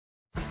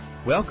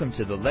Welcome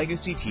to the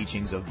legacy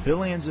teachings of Bill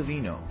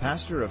Anzavino,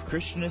 pastor of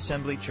Christian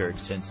Assembly Church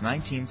since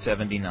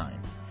 1979.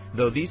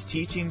 Though these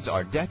teachings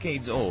are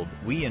decades old,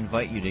 we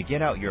invite you to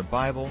get out your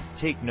Bible,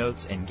 take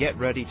notes, and get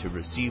ready to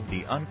receive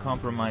the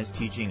uncompromised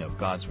teaching of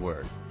God's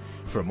Word.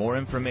 For more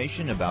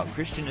information about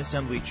Christian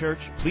Assembly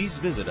Church, please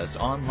visit us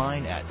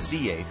online at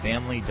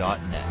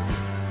cafamily.net.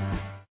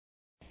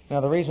 Now,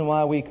 the reason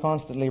why we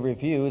constantly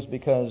review is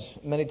because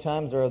many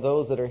times there are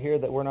those that are here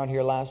that were not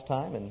here last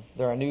time, and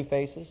there are new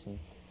faces. And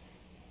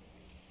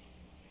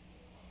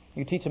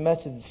you teach a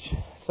message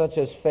such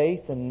as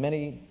faith, and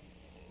many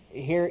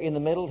here in the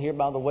middle, here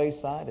by the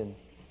wayside, and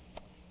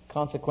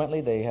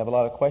consequently they have a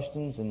lot of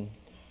questions, and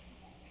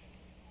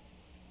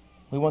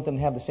we want them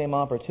to have the same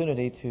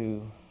opportunity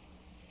to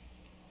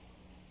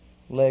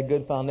lay a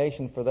good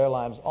foundation for their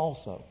lives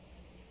also.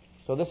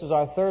 So this is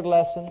our third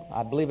lesson.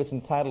 I believe it's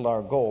entitled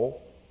Our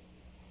Goal.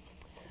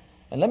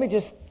 And let me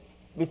just,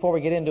 before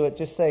we get into it,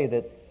 just say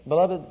that,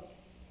 beloved,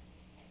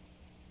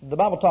 the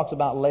Bible talks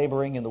about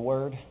laboring in the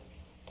Word,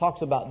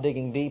 talks about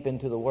digging deep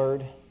into the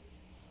Word,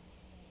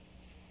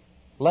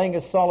 laying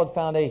a solid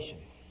foundation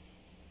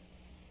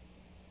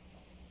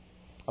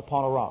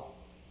upon a rock.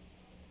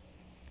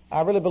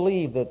 I really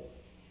believe that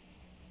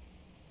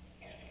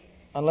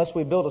unless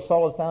we build a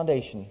solid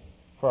foundation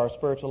for our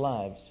spiritual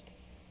lives,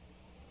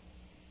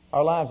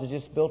 our lives are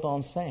just built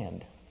on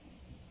sand.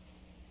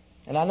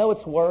 And I know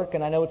it's work,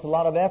 and I know it's a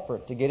lot of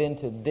effort to get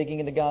into digging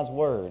into God's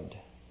Word,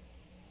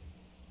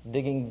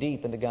 digging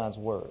deep into God's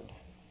Word,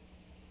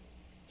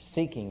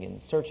 seeking and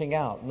searching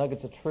out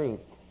nuggets of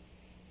truth,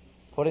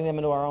 putting them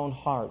into our own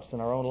hearts and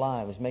our own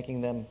lives,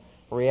 making them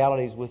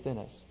realities within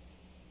us.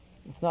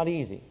 It's not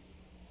easy.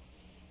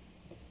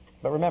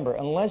 But remember,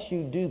 unless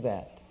you do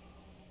that,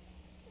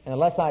 and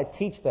unless I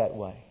teach that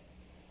way,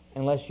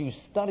 unless you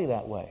study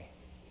that way,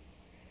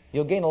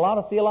 you'll gain a lot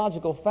of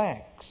theological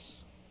facts,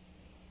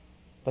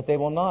 but they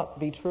will not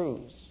be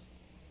truths.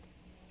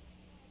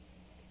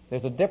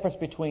 There's a difference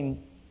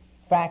between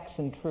facts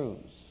and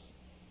truths.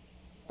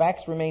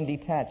 Facts remain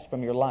detached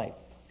from your life.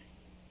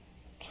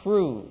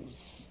 Truths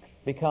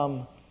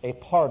become a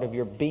part of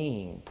your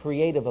being,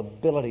 creative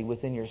ability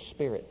within your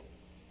spirit.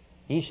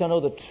 Ye shall know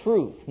the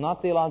truth,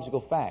 not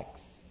theological facts,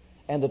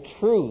 and the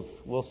truth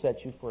will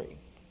set you free.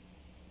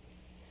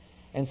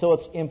 And so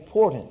it's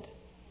important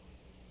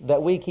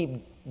that we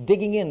keep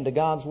digging into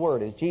God's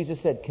Word. As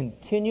Jesus said,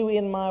 continue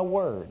in my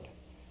Word.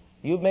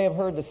 You may have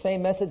heard the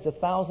same message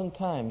 1,000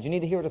 times. You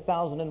need to hear it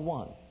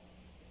 1,001.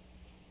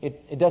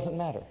 It doesn't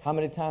matter how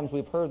many times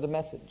we've heard the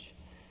message.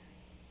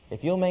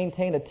 If you'll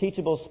maintain a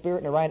teachable spirit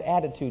and a right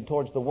attitude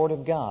towards the Word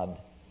of God,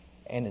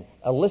 and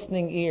a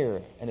listening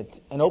ear, and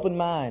an open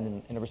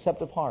mind, and a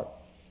receptive heart,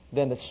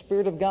 then the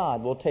Spirit of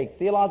God will take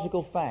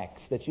theological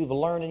facts that you've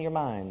learned in your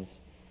minds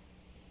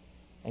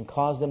and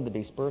cause them to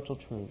be spiritual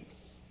truths.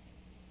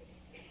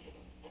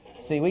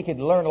 See, we could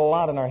learn a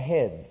lot in our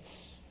heads.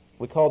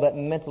 We call that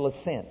mental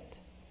assent.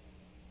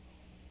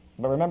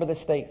 But remember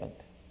this statement.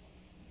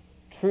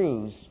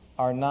 Truths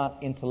are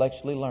not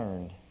intellectually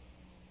learned.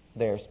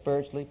 They are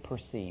spiritually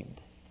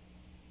perceived.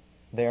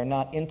 They are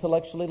not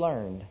intellectually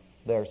learned.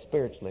 They are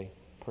spiritually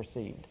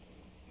perceived.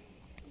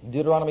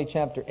 Deuteronomy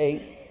chapter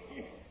 8.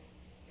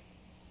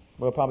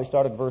 We'll probably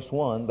start at verse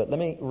 1, but let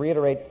me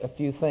reiterate a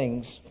few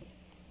things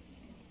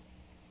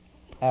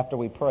after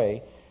we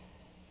pray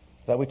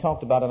that we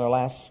talked about in our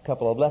last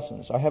couple of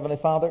lessons. Our Heavenly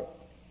Father,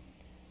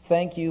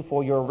 thank you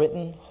for your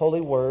written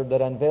holy word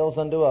that unveils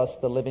unto us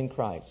the living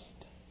Christ.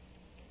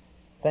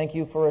 Thank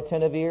you for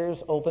attentive ears,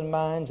 open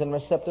minds, and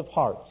receptive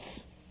hearts.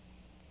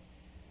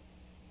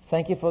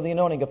 Thank you for the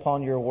anointing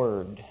upon your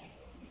word.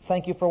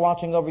 Thank you for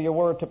watching over your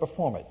word to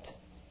perform it.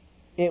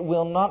 It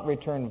will not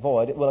return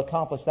void. It will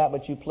accomplish that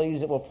which you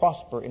please. It will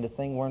prosper in the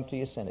thing whereunto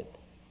you sent it.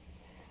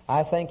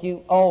 I thank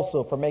you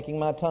also for making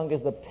my tongue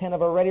as the pen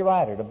of a ready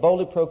writer to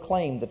boldly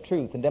proclaim the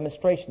truth and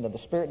demonstration of the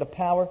Spirit and the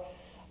power,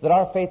 that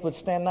our faith would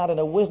stand not in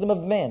the wisdom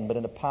of men, but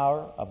in the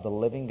power of the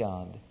living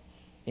God.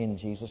 In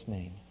Jesus'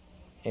 name,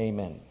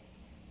 amen.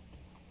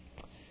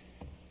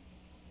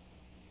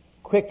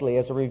 Quickly,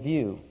 as a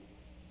review,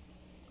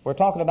 we're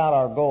talking about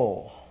our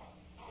goal,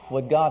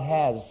 what God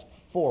has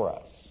for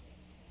us.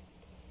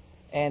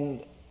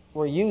 And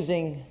we're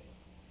using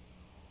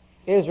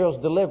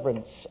Israel's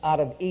deliverance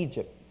out of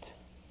Egypt,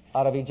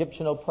 out of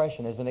Egyptian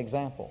oppression as an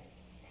example,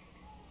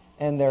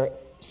 and their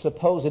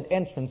supposed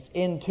entrance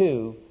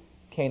into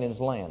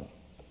Canaan's land.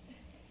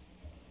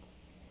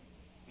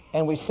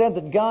 And we said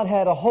that God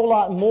had a whole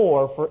lot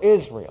more for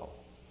Israel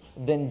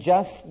than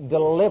just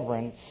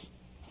deliverance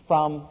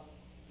from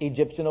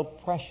Egyptian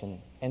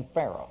oppression and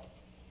Pharaoh.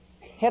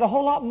 He had a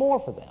whole lot more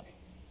for them.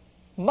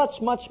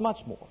 Much, much,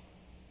 much more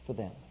for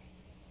them.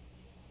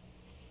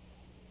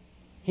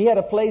 He had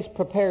a place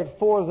prepared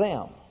for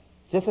them.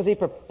 Just as He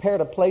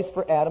prepared a place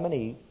for Adam and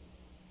Eve,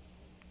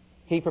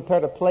 He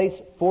prepared a place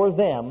for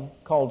them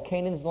called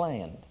Canaan's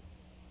land.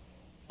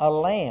 A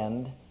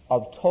land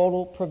of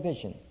total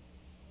provision.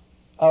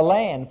 A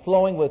land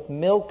flowing with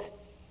milk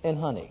and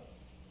honey.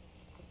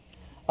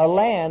 a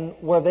land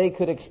where they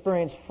could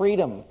experience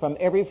freedom from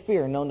every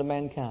fear known to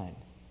mankind.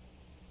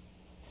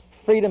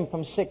 Freedom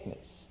from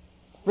sickness,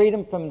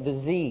 freedom from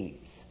disease,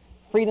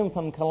 freedom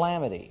from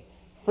calamity,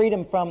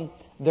 freedom from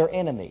their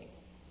enemy,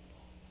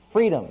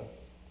 freedom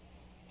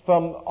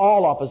from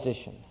all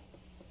opposition,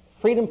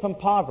 freedom from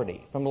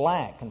poverty, from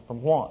lack, and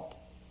from want,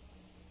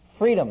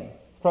 freedom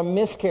from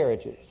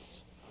miscarriages,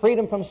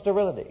 freedom from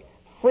sterility,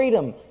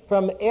 freedom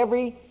from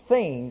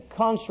everything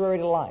contrary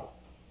to life.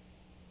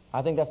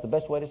 I think that's the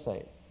best way to say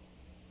it.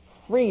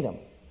 Freedom,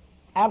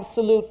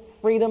 absolute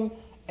freedom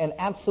and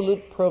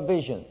absolute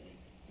provision.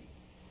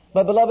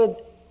 But beloved,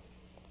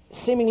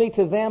 seemingly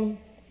to them,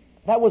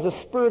 that was a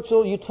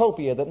spiritual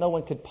utopia that no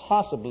one could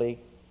possibly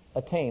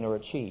attain or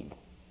achieve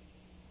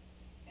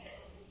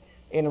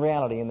in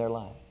reality in their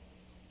life.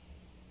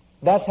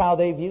 That's how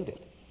they viewed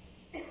it.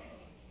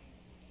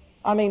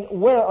 I mean,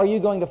 where are you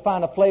going to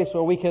find a place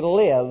where we could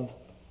live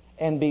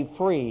and be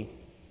free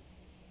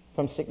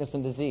from sickness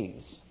and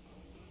disease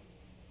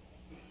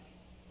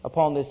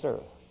upon this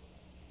earth?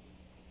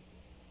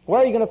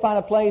 Where are you going to find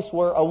a place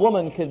where a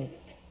woman could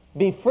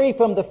be free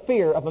from the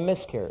fear of a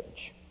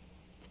miscarriage?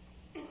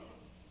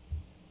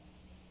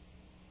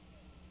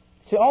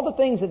 See, all the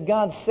things that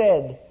God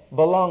said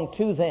belonged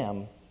to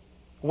them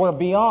were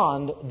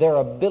beyond their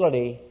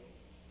ability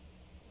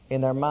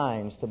in their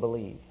minds to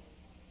believe.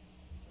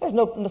 There's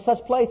no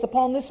such place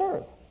upon this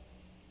earth.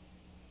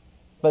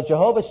 But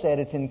Jehovah said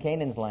it's in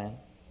Canaan's land.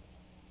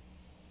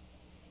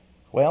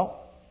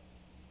 Well,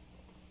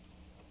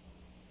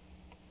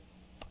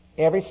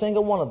 every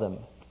single one of them,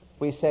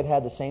 we said,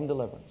 had the same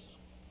deliverance.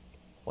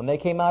 When they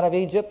came out of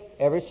Egypt,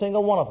 every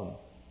single one of them,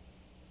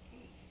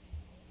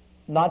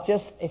 not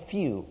just a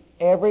few,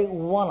 every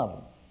one of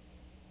them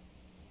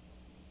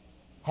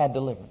had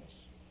deliverance.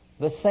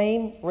 The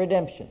same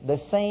redemption, the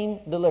same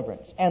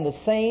deliverance, and the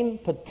same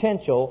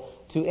potential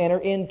to enter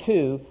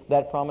into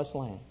that promised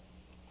land.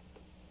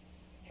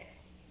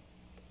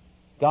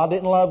 God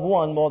didn't love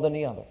one more than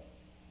the other.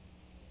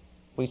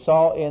 We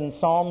saw in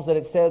Psalms that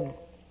it said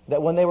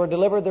that when they were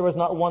delivered, there was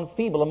not one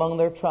feeble among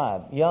their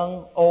tribe.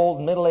 Young,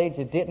 old, middle-aged,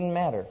 it didn't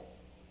matter.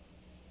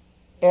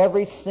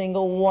 Every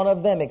single one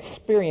of them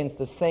experienced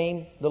the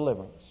same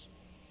deliverance.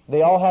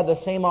 They all had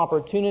the same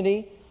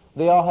opportunity.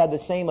 They all had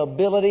the same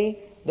ability.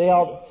 They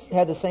all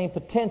had the same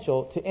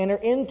potential to enter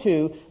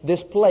into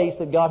this place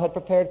that God had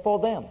prepared for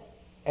them.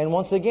 And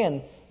once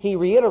again, He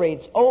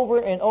reiterates over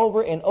and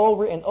over and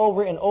over and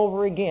over and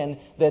over again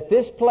that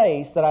this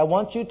place that I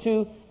want you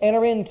to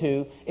enter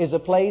into is a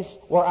place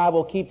where I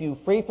will keep you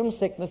free from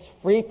sickness,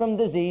 free from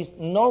disease,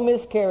 no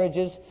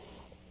miscarriages.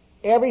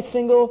 Every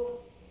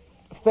single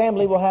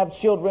family will have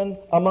children.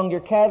 Among your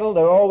cattle,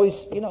 there will always,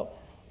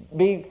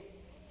 be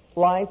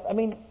life. I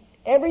mean,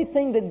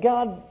 everything that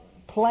God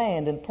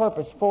planned and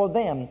purposed for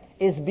them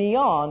is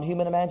beyond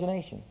human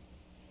imagination.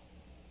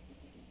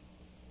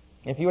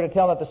 If you were to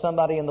tell that to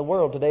somebody in the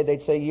world today,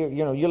 they'd say,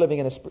 you're living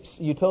in a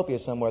utopia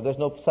somewhere. There's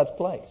no such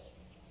place.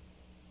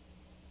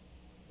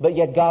 But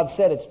yet God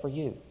said it's for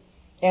you.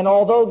 And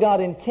although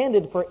God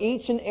intended for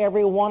each and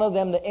every one of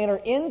them to enter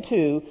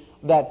into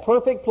that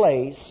perfect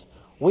place,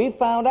 we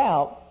found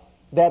out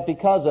that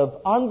because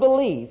of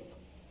unbelief,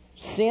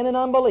 sin and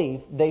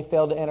unbelief, they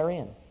failed to enter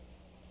in.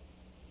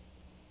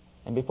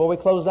 And before we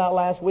closed out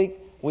last week,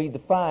 we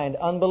defined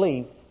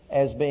unbelief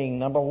as being,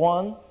 number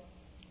one,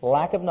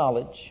 lack of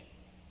knowledge.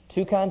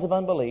 Two kinds of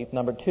unbelief.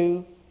 Number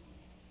two,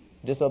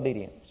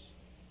 disobedience.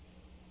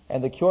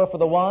 And the cure for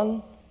the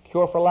one,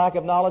 cure for lack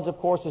of knowledge, of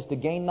course, is to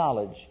gain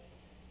knowledge.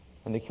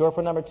 And the cure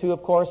for number two,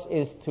 of course,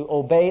 is to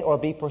obey or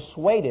be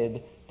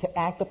persuaded to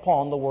act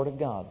upon the Word of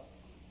God.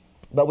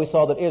 But we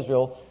saw that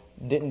Israel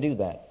didn't do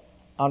that.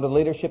 Under the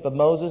leadership of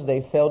Moses,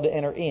 they failed to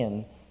enter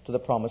in to the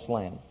promised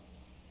land.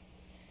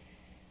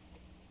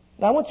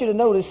 Now I want you to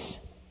notice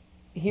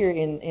here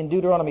in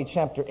Deuteronomy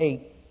chapter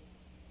 8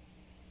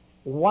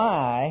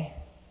 why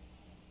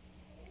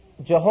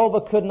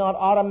Jehovah could not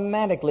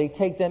automatically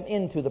take them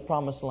into the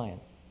promised land.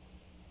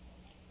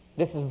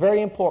 This is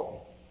very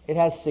important. It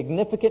has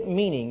significant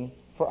meaning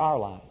for our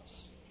lives.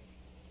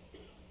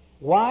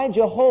 Why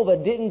Jehovah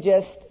didn't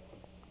just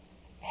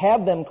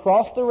have them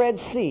cross the Red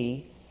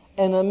Sea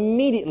and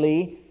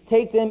immediately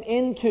take them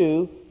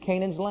into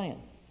Canaan's land.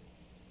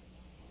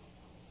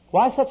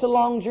 Why such a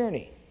long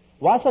journey?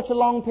 Why such a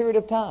long period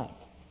of time?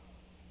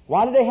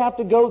 Why did they have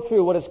to go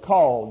through what is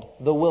called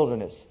the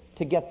wilderness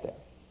to get there?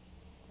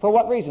 For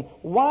what reason?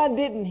 Why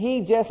didn't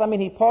He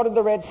He parted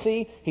the Red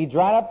Sea, He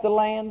dried up the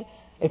land.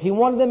 If He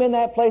wanted them in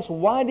that place,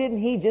 why didn't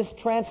He just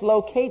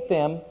translocate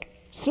them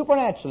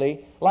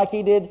supernaturally like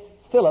He did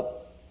Philip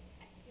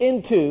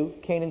into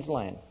Canaan's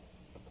land?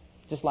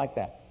 Just like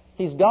that.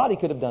 He's God, He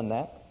could have done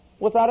that.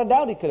 Without a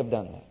doubt, He could have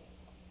done that.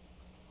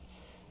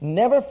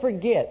 Never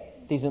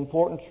forget these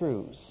important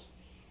truths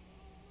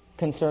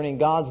concerning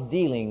God's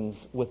dealings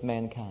with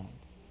mankind.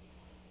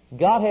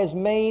 God has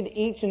made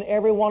each and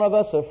every one of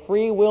us a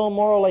free will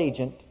moral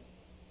agent.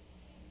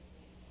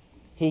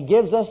 He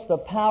gives us the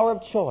power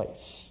of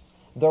choice,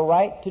 the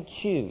right to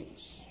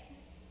choose.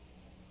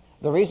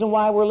 The reason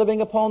why we're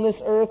living upon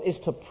this earth is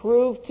to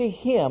prove to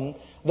Him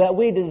that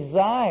we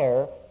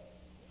desire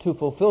to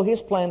fulfill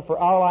His plan for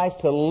our lives,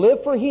 to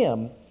live for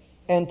Him,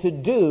 and to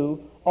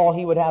do all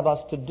He would have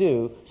us to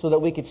do so that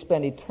we could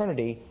spend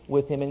eternity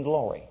with Him in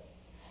glory.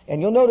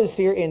 And you'll notice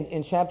here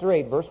in chapter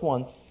 8, verse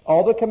 1,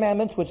 all the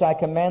commandments which I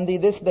command thee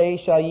this day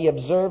shall ye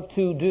observe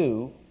to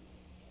do,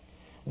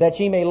 that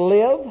ye may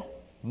live,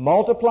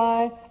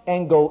 multiply,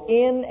 and go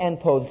in and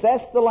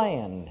possess the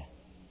land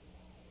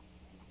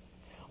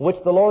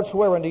which the Lord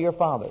sware unto your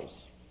fathers.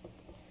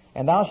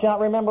 And thou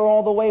shalt remember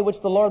all the way which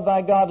the Lord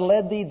thy God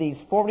led thee these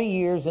 40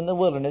 years in the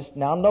wilderness.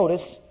 Now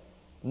notice,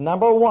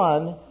 number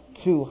 1,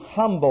 to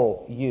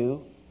humble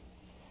you.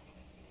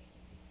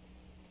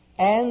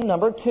 And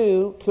number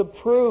 2, to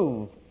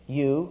prove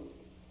you.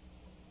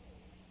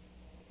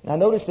 Now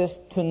notice this,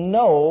 to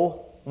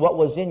know what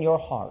was in your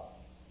heart,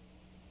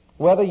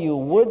 whether you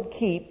would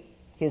keep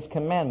His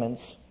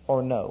commandments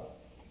or no.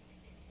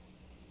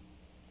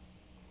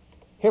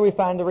 Here we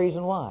find the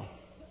reason why.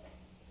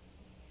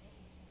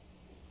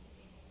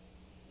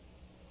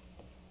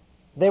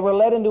 They were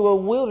led into a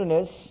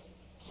wilderness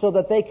so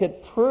that they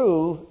could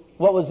prove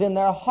what was in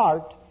their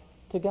heart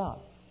to God.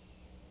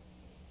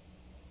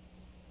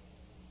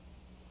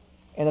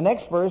 And the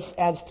next verse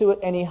adds to it,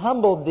 and He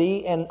humbled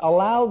thee and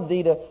allowed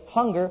thee to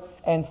hunger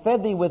and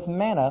fed thee with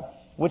manna,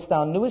 which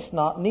thou knewest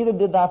not, neither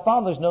did thy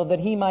fathers know, that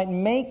He might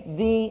make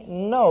thee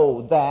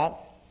know that,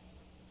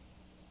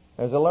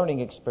 there's a learning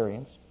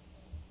experience,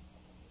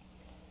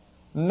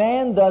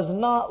 man does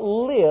not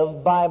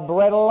live by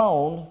bread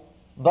alone,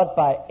 but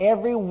by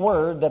every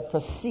word that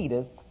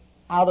proceedeth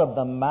out of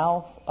the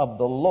mouth of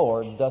the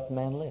Lord doth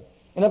man live.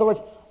 In other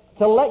words,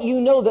 to let you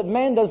know that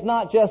man does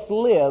not just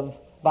live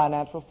by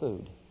natural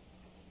food.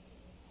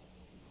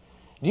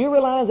 Do you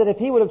realize that if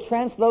He would have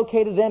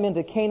translocated them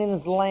into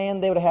Canaan's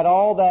land, they would have had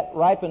all that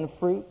ripened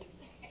fruit?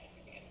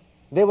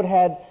 They would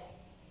have had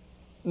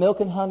milk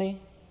and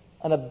honey,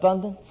 an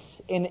abundance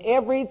in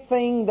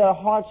everything their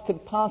hearts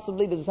could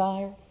possibly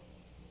desire.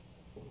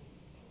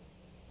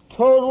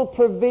 Total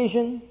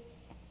provision,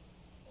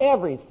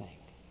 everything.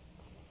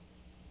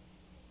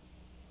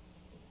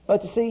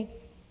 But you see,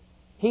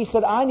 He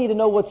said, I need to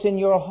know what's in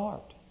your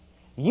heart.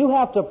 You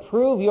have to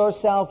prove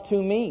yourself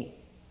to me.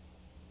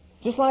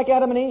 Just like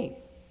Adam and Eve.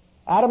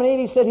 Adam and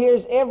Eve, He said,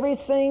 here's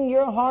everything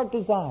your heart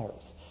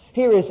desires.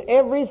 Here is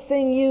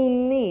everything you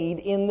need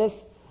in this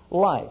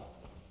life.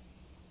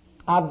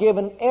 I've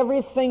given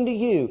everything to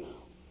you.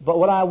 But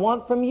what I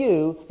want from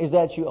you is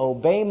that you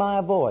obey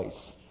my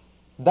voice.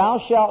 Thou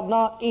shalt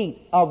not eat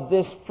of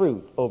this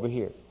fruit over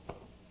here,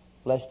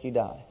 lest you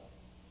die.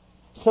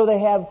 So they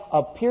have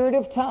a period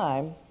of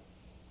time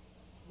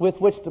with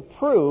which to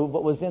prove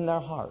what was in their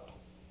heart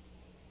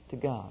to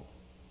God.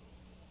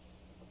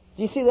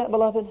 Do you see that,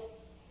 beloved?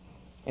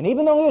 And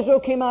even though Israel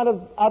came out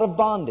of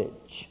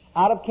bondage,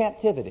 out of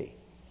captivity,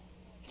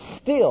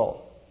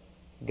 still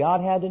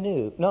God had to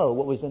know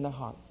what was in their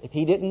hearts. If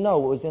He didn't know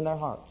what was in their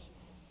hearts,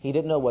 He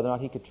didn't know whether or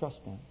not He could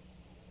trust them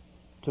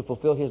to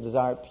fulfill His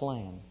desired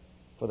plan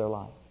for their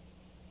life.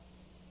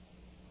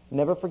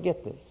 Never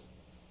forget this.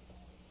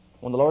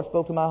 When the Lord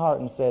spoke to my heart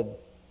and said,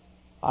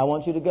 I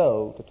want you to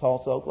go to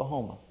Tulsa,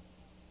 Oklahoma,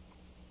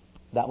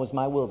 that was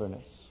my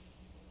wilderness.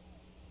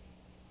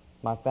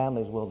 My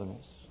family's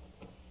wilderness.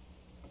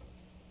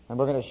 And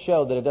we're going to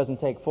show that it doesn't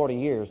take 40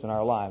 years in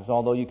our lives,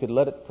 although you could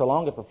let it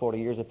prolong it for 40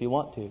 years if you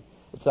want to.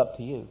 It's up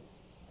to you.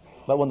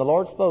 But when the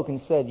Lord spoke and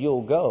said,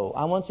 you'll go,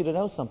 I want you to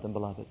know something,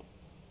 beloved.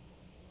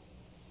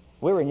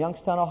 We were in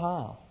Youngstown,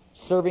 Ohio,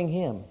 serving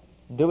Him,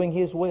 doing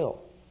His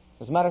will.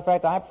 As a matter of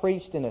fact, I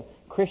preached in a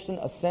Christian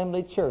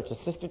Assembly Church, a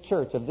sister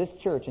church of this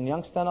church in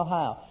Youngstown,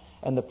 Ohio.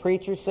 And the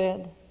preacher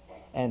said,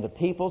 and the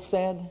people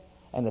said,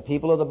 and the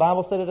people of the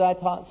Bible study that I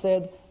taught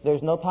said,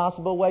 there's no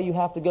possible way you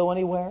have to go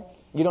anywhere.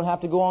 You don't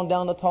have to go on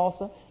down to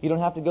Tulsa. You don't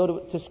have to go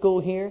to school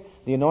here.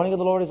 The anointing of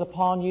the Lord is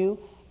upon you.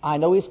 I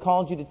know He's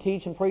called you to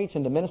teach and preach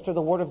and to minister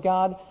the Word of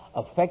God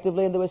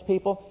effectively into His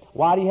people.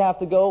 Why do you have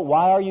to go?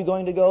 Why are you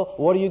going to go?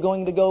 What are you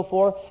going to go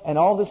for? And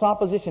all this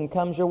opposition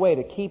comes your way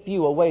to keep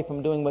you away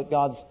from doing what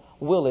God's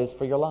will is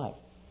for your life.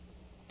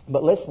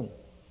 But listen,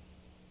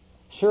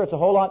 sure, it's a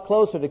whole lot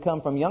closer to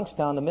come from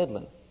Youngstown to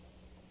Midland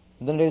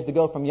than it is to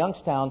go from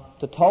Youngstown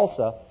to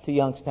Tulsa to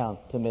Youngstown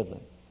to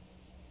Midland.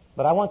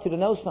 But I want you to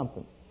know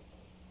something.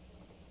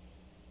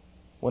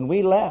 When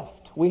we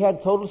left, we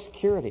had total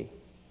security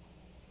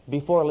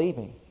before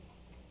leaving.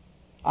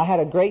 I had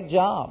a great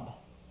job.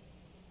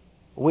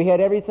 We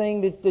had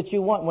everything that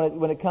you want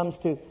when it comes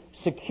to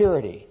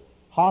security,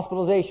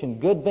 hospitalization,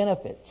 good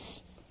benefits,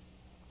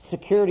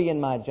 security in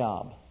my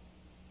job,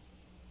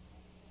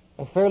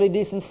 a fairly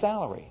decent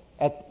salary.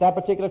 At that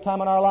particular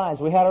time in our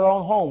lives, we had our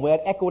own home. We had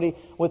equity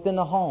within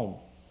the home.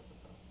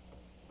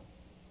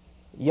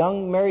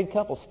 Young married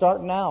couples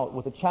starting out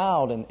with a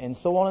child and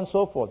so on and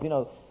so forth. You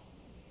know,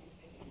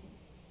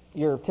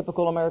 your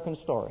typical American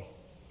story,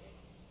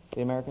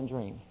 the American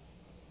dream.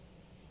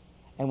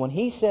 And when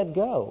He said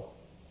go,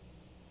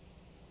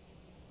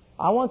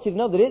 I want you to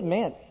know that it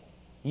meant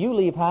you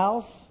leave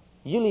house,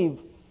 you leave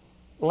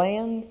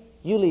land,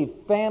 you leave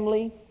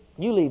family,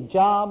 you leave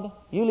job,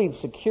 you leave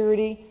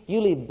security,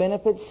 you leave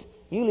benefits,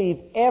 you leave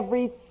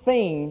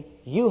everything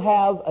you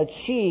have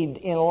achieved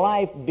in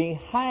life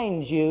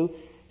behind you.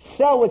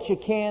 Sell what you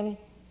can,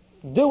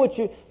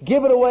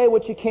 give it away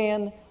what you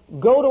can,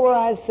 go to where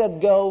I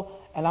said go,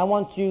 and I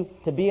want you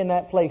to be in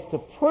that place to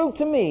prove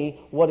to me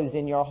what is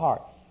in your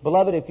heart.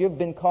 Beloved, if you've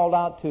been called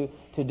out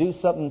to do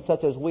something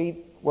such as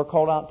we were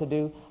called out to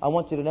do, I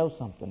want you to know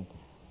something.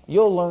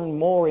 You'll learn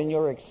more in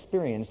your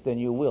experience than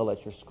you will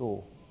at your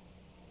school.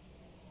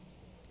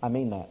 I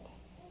mean that.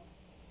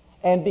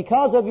 And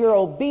because of your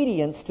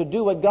obedience to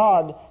do what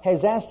God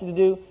has asked you to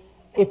do,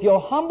 if you'll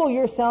humble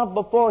yourself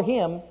before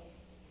Him,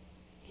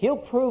 He'll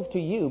prove to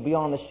you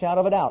beyond the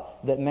shadow of a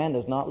doubt that man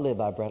does not live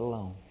by bread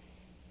alone.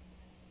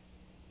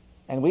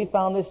 And we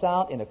found this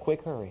out in a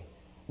quick hurry.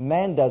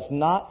 Man does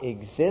not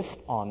exist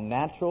on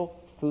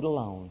natural food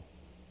alone,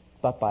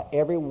 but by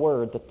every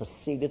word that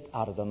proceedeth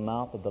out of the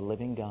mouth of the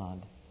living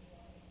God.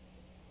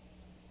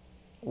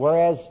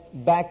 Whereas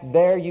back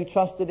there you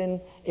trusted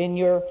in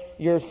your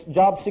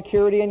job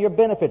security and your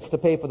benefits to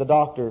pay for the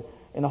doctor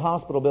and the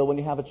hospital bill when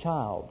you have a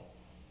child.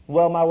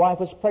 Well, my wife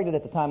was pregnant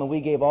at the time and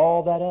we gave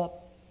all that up.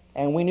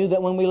 And we knew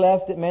that when we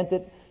left it meant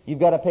that you've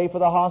got to pay for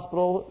the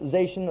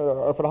hospitalization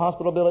or for the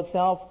hospital bill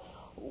itself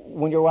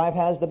when your wife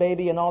has the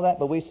baby and all that.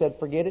 But we said,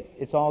 forget it.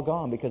 It's all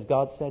gone because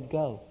God said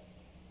go.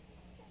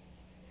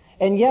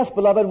 And yes,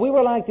 beloved, we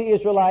were like the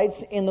Israelites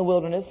in the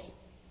wilderness.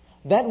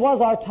 That was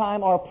our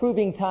time, our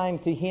proving time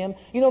to Him.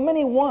 You know,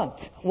 many want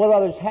what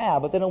others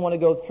have, but they don't want to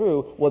go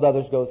through what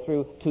others go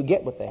through to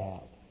get what they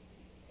have.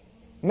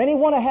 Many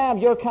want to have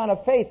your kind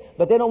of faith,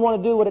 but they don't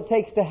want to do what it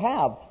takes to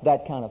have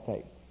that kind of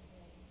faith.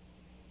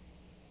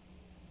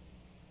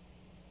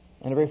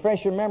 And to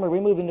refresh your memory,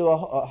 we moved into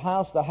a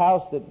house, the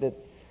house that,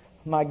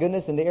 my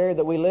goodness, in the area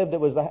that we lived, it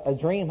was a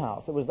dream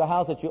house. It was the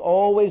house that you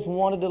always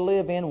wanted to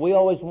live in. We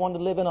always wanted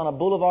to live in on a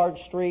boulevard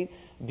street,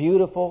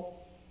 beautiful.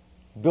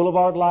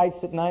 Boulevard lights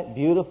at night,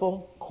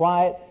 beautiful,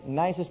 quiet,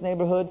 nicest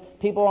neighborhood.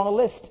 People on a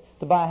list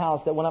to buy a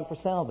house that went up for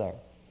sale there.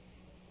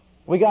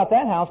 We got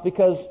that house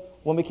because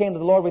when we came to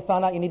the Lord, we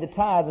found out you need to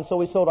tithe, and so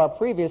we sold our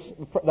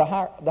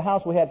the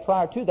house we had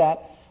prior to that,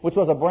 which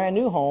was a brand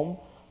new home,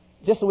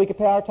 just so we could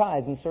pay our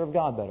tithes and serve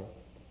God better.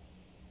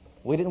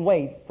 We didn't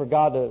wait for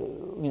God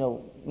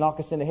to, knock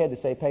us in the head to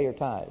say, pay your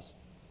tithes.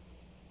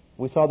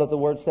 We saw that the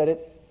Word said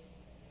it.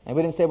 And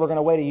we didn't say we're going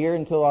to wait a year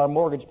until our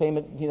mortgage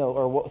payment,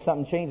 or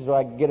something changes or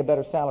I get a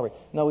better salary.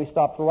 No, we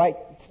started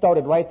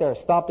right there,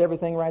 stopped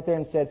everything right there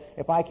and said,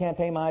 if I can't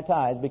pay my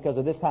tithes because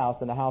of this house,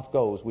 then the house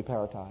goes. We pay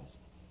our tithes.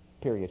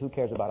 Period. Who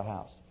cares about a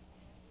house?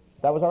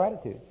 That was our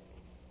attitude.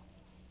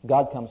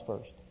 God comes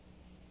first.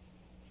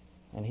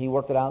 And He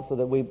worked it out so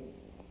that we,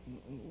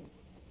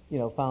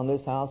 found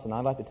this house. And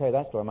I'd like to tell you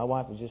that story. My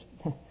wife was just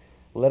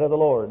led of the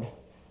Lord,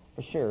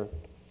 for sure.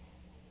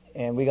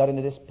 And we got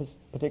into this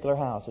particular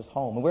house, this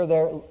home. And we were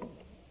there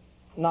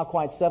not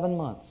quite 7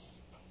 months.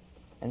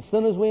 And as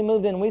soon as we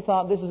moved in, we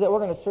thought, this is it. We're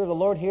going to serve the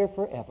Lord here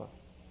forever.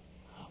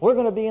 We're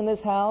going to be in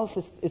this house.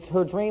 It's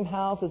her dream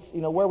house. It's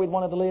where we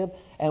wanted to live.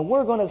 And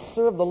we're going to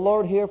serve the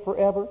Lord here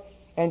forever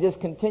and just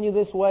continue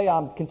this way.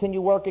 I'm continue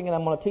working, and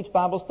I'm going to teach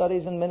Bible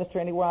studies and ministry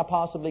anywhere I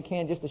possibly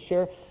can just to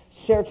share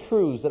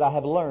truths that I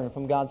have learned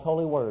from God's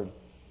holy Word.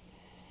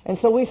 And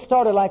so we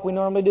started like we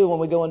normally do when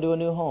we go into a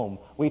new home.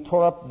 We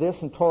tore up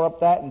this and tore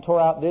up that and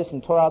tore out this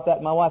and tore out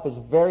that. My wife is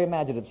very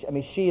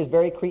imaginative. She is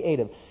very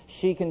creative.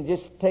 She can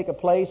just take a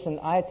place, and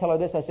I tell her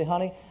this. I say,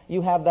 honey,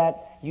 you have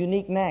that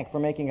unique knack for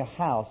making a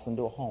house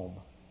into a home.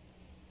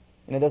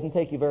 And it doesn't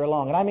take you very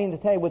long. And I mean to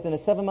tell you, within a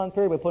 7-month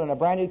period, we put in a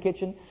brand new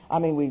kitchen.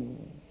 We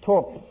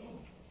tore up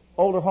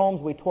older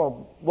homes. We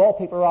tore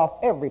wallpaper off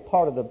every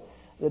part of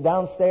the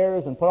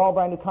downstairs and put all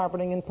brand new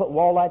carpeting in, put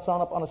wall lights on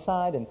up on the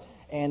side,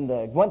 and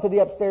went to the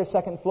upstairs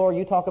second floor.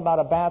 You talk about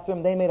a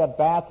bathroom. They made a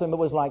bathroom. It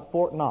was like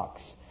Fort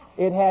Knox.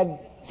 It had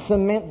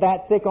cement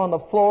that thick on the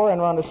floor and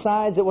around the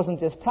sides. It wasn't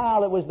just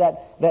tile. It was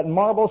that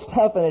marble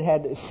stuff, and it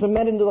had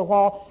cement into the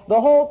wall.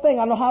 The whole thing,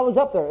 I don't know how it was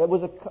up there. It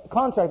was a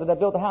contractor that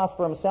built the house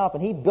for himself,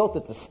 and he built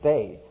it to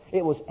stay.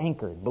 It was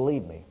anchored,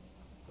 believe me.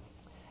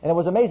 And it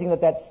was amazing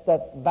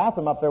that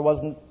bathroom up there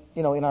wasn't,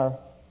 in our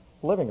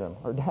living room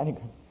or dining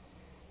room.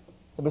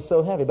 It was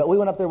so heavy. But we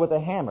went up there with a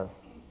hammer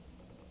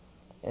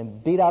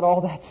and beat out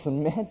all that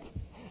cement,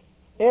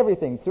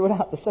 everything, threw it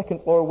out the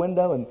second floor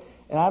window, and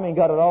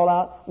got it all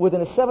out.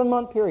 Within a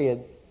 7-month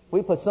period,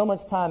 we put so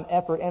much time,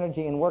 effort,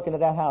 energy, and work into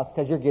that house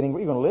because you're going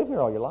to live here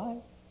all your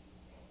life.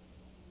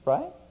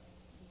 Right?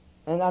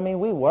 And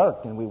we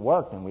worked and we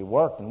worked and we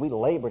worked and we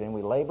labored and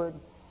we labored.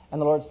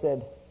 And the Lord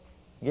said,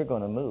 you're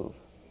going to move.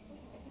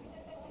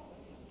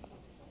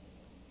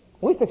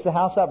 We fixed the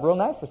house up real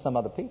nice for some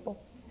other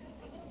people.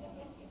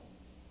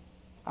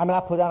 I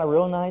put down a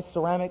real nice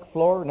ceramic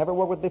floor. Never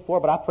worked with it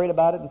before, but I prayed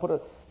about it and put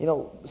a,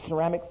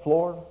 ceramic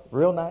floor,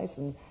 real nice,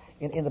 in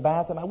the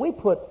bathroom. We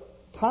put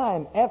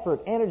time,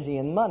 effort, energy,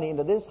 and money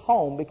into this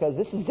home because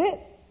this is it.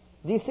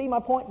 Do you see my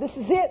point? This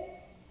is it.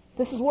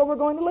 This is where we're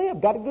going to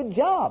live. Got a good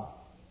job.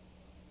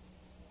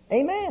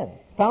 Amen.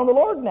 found the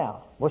Lord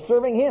now. We're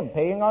serving Him,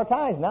 paying our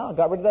tithes now.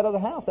 Got rid of that other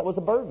house. That was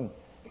a burden.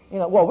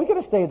 Well, we could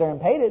have stayed there and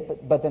paid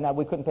it, but then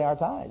we couldn't pay our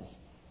tithes.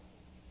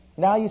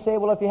 Now you say,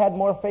 well, if you had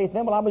more faith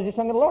then, well, I was just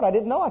young in the Lord. I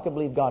didn't know I could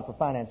believe God for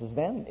finances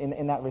then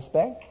in that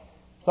respect.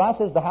 So I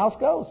says, the house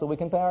goes so we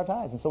can pay our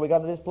tithes. And so we got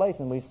to this place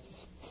and we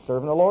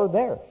serving the Lord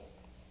there.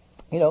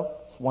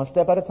 One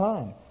step at a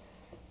time.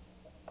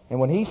 And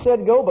when He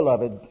said go,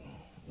 beloved,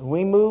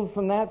 we moved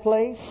from that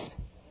place,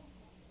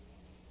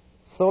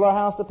 sold our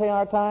house to pay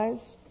our tithes.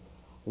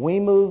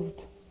 We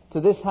moved to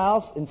this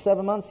house in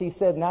 7 months. He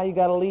said, now you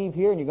got to leave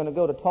here and you're going to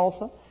go to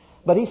Tulsa.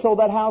 But He sold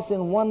that house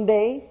in 1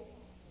 day.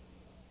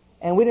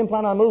 And we didn't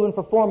plan on moving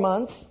for 4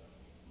 months.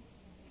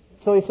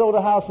 So He sold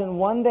a house in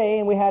 1 day,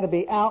 and we had to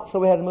be out, so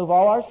we had to move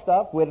all our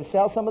stuff. We had to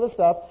sell some of the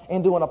stuff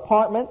and do an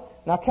apartment.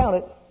 Now count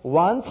it.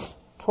 Once,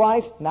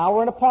 twice, now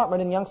we're in an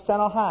apartment in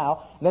Youngstown,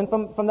 Ohio. Then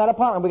from that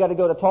apartment, we got to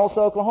go to Tulsa,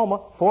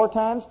 Oklahoma 4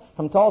 times.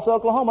 From Tulsa,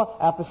 Oklahoma,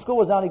 after school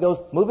was out, He goes,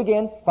 move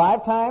again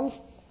 5 times,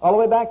 all the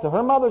way back to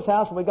her mother's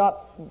house, and we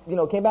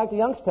came back to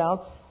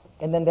Youngstown,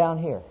 and then down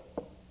here.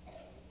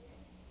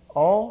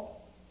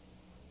 All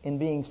in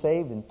being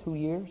saved in 2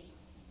 years.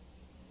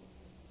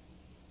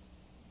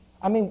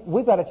 I mean,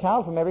 we've got a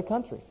child from every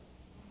country.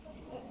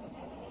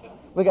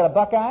 We got a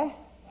Buckeye,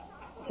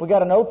 we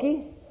got an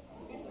Okie,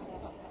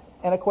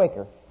 and a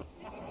Quaker.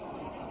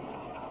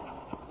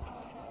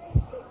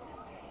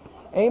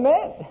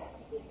 Amen.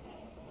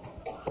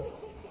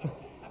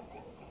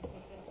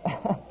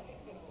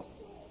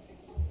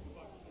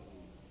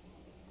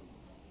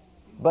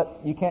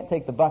 But you can't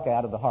take the Buckeye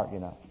out of the heart,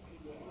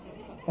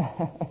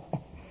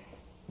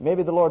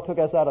 Maybe the Lord took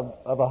us out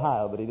of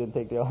Ohio, but He didn't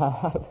take the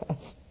Ohio out of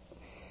us.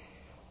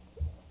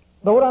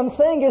 But what I'm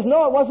saying is,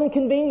 no, it wasn't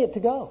convenient to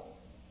go.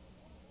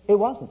 It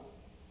wasn't.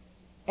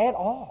 At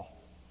all.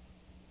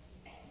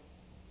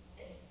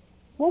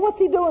 Well, what's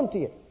He doing to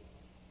you?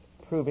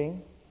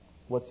 Proving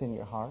what's in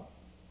your heart.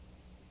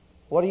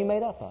 What are you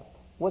made up of?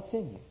 What's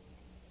in you?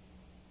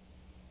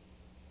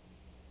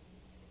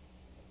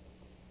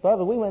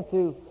 Brother, we went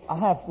through, I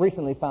have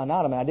recently found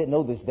out, I didn't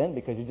know this then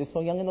because you're just so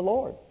young in the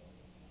Lord.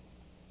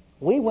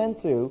 We went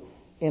through,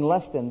 in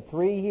less than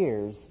 3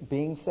 years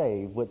being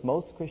saved, what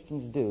most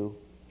Christians do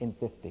in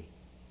 50.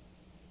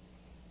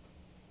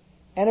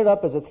 Ended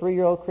up as a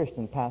 3-year-old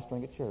Christian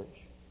pastoring a church,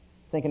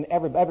 thinking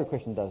every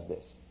Christian does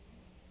this.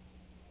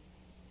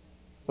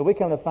 But we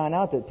come to find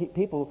out that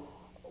people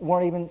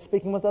weren't even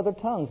speaking with other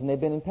tongues, and they've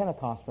been in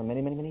Pentecost for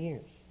many, many, many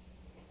years.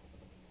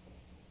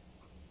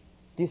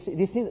 Do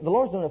you see that the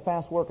Lord's doing a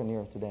fast work on the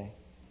earth today?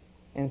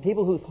 And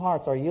people whose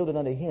hearts are yielded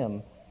unto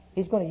Him,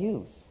 He's going to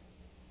use.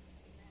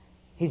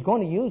 He's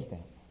going to use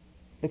them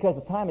because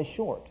the time is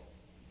short.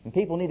 And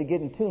people need to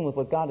get in tune with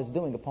what God is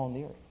doing upon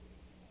the earth.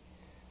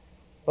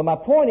 But my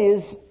point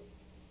is,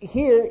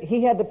 here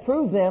He had to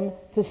prove them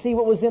to see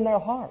what was in their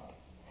heart.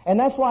 And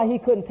that's why He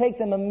couldn't take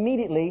them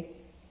immediately,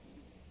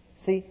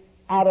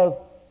 out of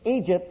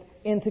Egypt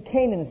into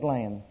Canaan's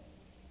land.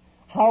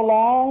 How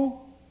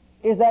long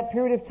is that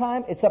period of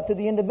time? It's up to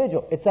the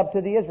individual. It's up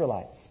to the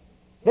Israelites.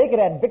 They could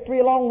have victory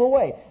along the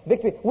way.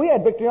 We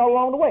had victory all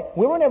along the way.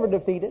 We were never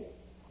defeated.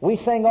 We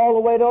sang all the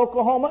way to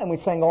Oklahoma, and we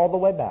sang all the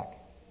way back.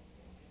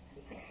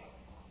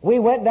 We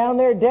went down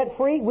there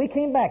debt-free. We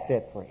came back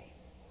debt-free.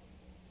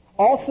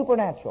 All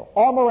supernatural.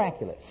 All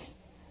miraculous.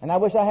 And I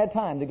wish I had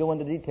time to go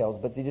into details,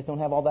 but you just don't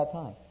have all that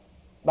time.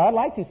 But I'd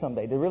like to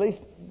someday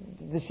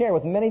to share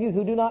with many of you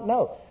who do not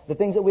know the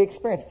things that we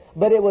experienced.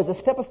 But it was a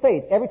step of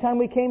faith. Every time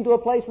we came to a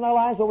place in our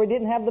lives where we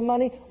didn't have the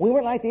money, we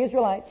weren't like the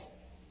Israelites.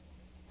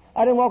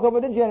 I didn't walk over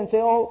to Jen and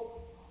say,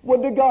 oh,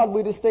 would to God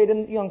we'd have stayed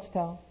in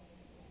Youngstown.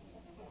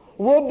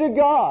 Would to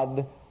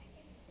God.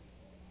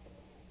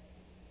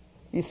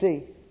 You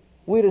see,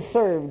 we'd have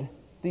served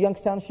the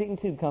Youngstown Sheet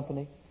and Tube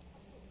Company.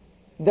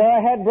 There I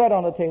had bread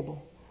on the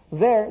table.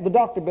 There, the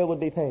doctor bill would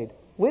be paid.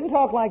 We didn't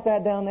talk like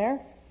that down there.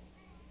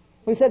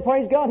 We said,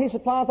 praise God, He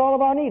supplieth all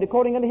of our need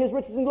according unto His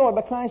riches and glory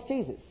by Christ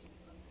Jesus.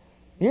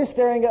 You're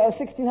staring a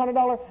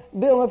 $1,600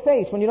 bill in the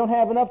face when you don't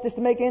have enough just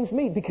to make ends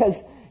meet because,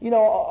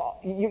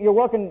 you're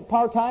working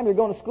part-time, you're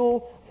going to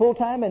school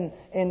full-time,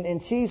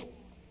 and she's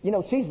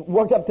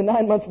worked up to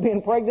 9 months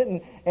being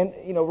pregnant and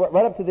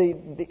right up to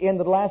the end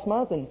of the last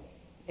month,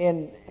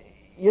 and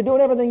you're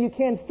doing everything you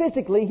can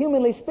physically,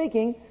 humanly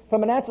speaking,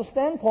 from a natural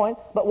standpoint,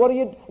 but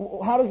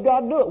how does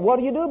God do it? What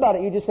do you do about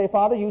it? You just say,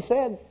 Father, you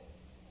said.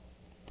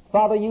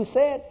 Father, you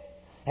said.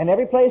 And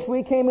every place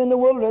we came in the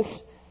wilderness,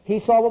 He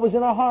saw what was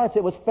in our hearts.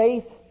 It was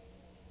faith.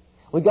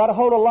 We got a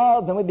hold of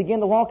love, and we begin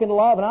to walk into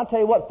love. And I'll tell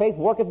you what, faith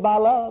worketh by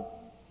love.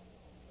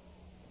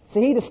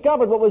 See, He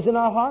discovered what was in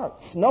our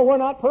hearts. No, we're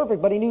not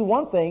perfect, but He knew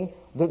one thing,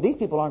 that these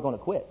people aren't going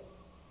to quit.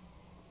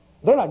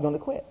 They're not going to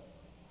quit.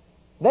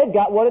 They've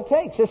got what it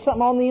takes. There's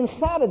something on the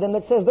inside of them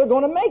that says they're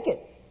going to make it.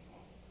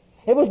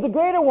 It was the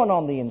greater one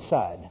on the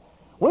inside.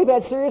 We've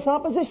had serious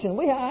opposition.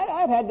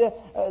 I've had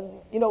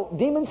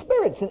demon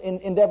spirits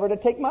endeavor to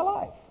take my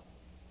life.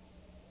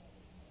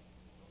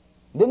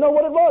 Didn't know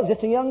what it was.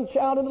 Just a young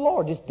child in the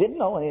Lord. Just didn't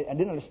know. I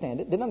didn't understand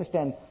it. Didn't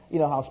understand,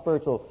 how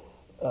spiritual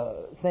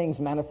things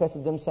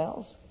manifested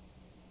themselves.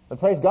 But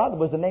praise God, it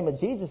was the name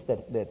of Jesus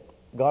that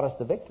got us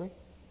the victory.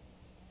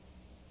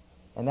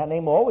 And that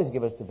name will always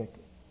give us the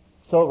victory.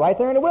 So right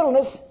there in the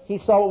wilderness, He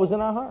saw what was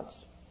in our hearts.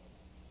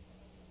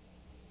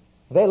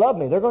 They love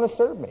me. They're going to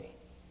serve me.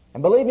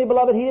 And believe me,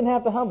 beloved, He didn't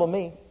have to humble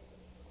me.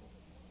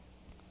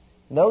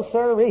 No,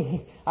 sir.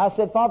 I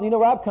said, Father, you know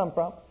where I've come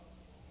from.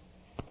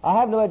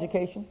 I have no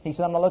education. He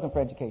said, I'm not looking for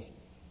education.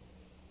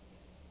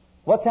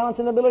 What talents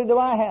and ability do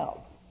I have?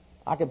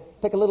 I could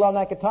pick a little on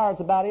that guitar.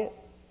 It's about it.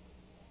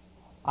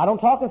 I don't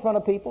talk in front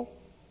of people.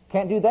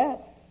 Can't do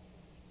that.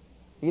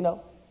 You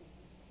know.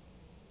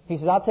 He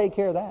says, I'll take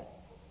care of that.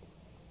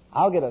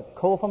 I'll get a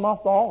coal from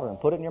off the altar and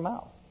put it in your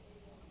mouth.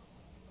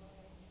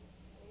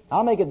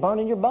 I'll make it burn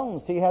in your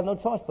bones till you have no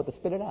choice but to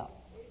spit it out.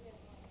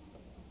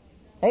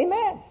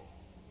 Amen.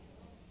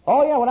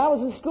 Oh, yeah, when I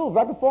was in school,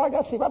 right before I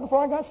got saved,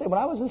 when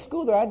I was in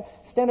school there, I'd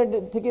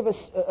stand to give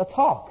a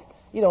talk,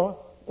 you know,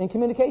 in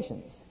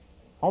communications.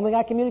 Only thing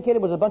I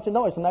communicated was a bunch of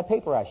noise from that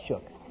paper I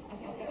shook.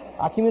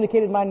 I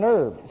communicated my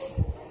nerves.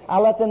 I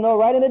let them know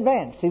right in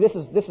advance. See, this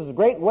is a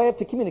great way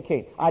to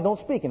communicate. I don't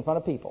speak in front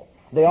of people.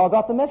 They all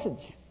got the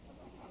message.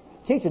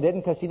 Teacher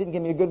didn't because she didn't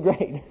give me a good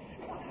grade.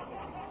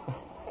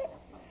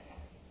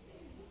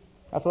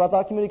 That's what I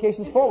thought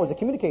communication's for, was to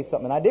communicate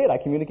something. And I did. I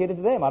communicated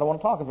to them. I don't want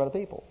to talk in front of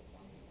people.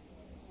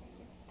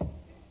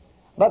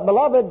 But,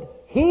 beloved,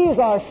 He is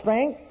our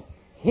strength.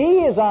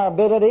 He is our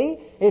ability.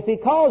 If He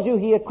calls you,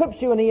 He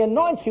equips you, and He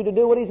anoints you to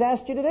do what He's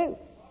asked you to do.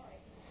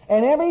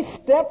 And every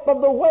step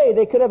of the way,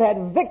 they could have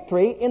had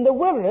victory in the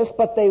wilderness,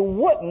 but they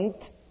wouldn't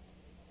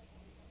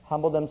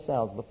humble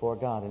themselves before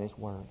God and His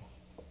Word.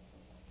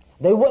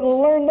 They wouldn't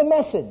learn the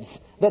message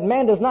that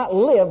man does not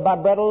live by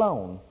bread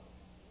alone.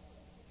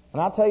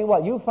 And I'll tell you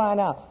what, you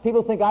find out.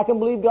 People think, I can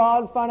believe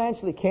God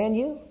financially. Can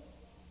you?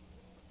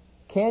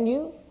 Can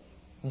you?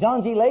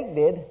 John G. Lake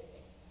did.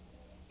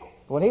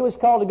 When he was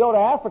called to go to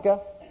Africa,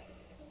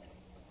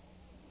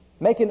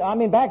 way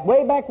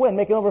back when,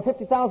 making over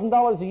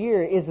 $50,000 a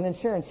year as an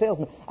insurance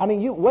salesman.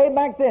 Way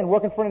back then,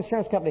 working for an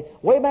insurance company,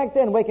 way back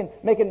then, making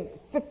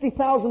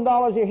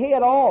 $50,000 a year. He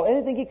had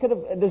anything he could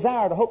have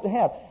desired or hoped to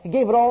have. He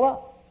gave it all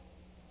up.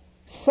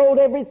 Sold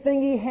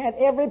everything he had,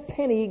 every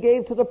penny he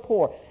gave to the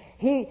poor.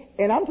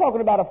 And I'm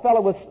talking about a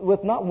fellow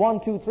with not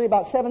 1, 2, 3,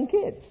 about 7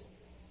 kids.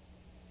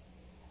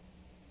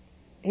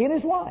 He and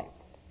his wife.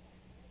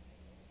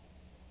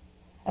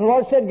 And the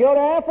Lord said, go to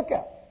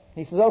Africa.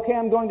 He says, okay,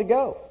 I'm going to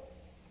go.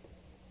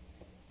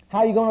 How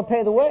are you going to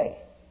pay the way?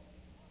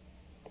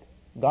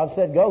 God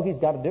said go, he's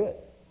got to do it.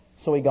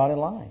 So he got in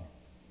line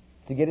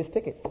to get his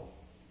ticket.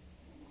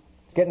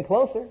 It's getting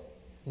closer.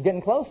 He's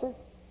getting closer.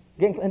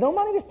 And no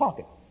money in his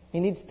pocket. He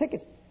needs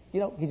tickets.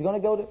 He's going to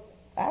go to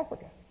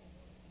Africa.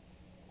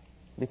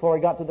 Before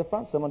he got to the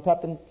front, someone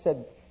tapped him and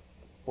said,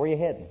 where are you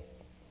heading?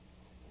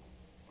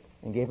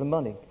 And gave him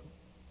money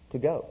to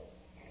go.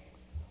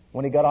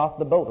 When he got off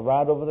the boat to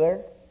ride over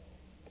there,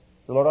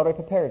 the Lord already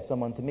prepared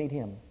someone to meet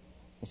him.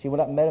 And she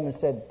went up and met him and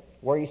said,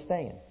 where are you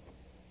staying?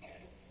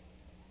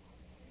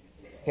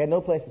 He had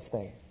no place to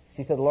stay.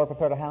 She said, the Lord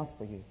prepared a house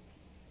for you.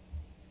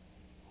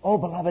 Oh,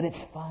 beloved,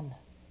 it's fun.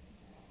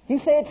 You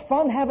say it's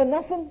fun having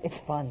nothing? It's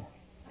fun.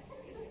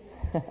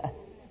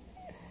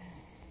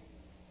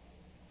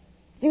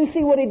 Do you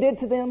see what he did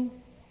to them?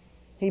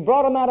 He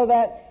brought them out of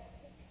that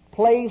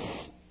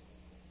place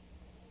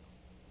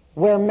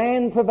where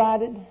man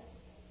provided,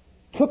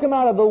 took them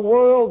out of the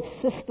world's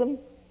system,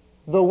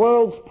 the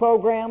world's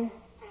program,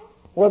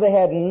 where they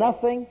had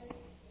nothing,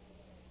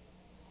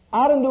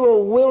 out into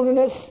a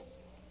wilderness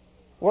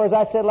where, as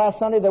I said last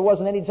Sunday, there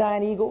wasn't any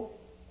giant eagle,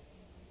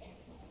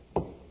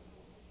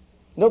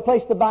 no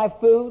place to buy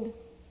food,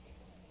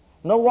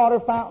 no water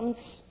fountains.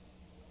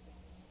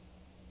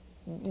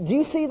 Do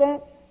you see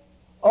that?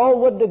 Oh,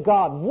 would to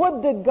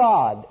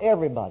God,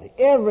 everybody,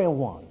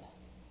 everyone.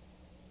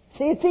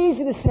 See, it's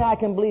easy to say I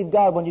can believe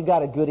God when you've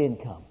got a good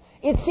income.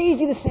 It's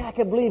easy to say I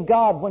can believe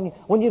God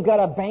when you've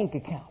got a bank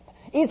account.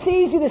 It's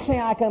easy to say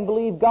I can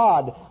believe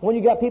God when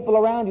you've got people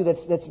around you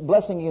that's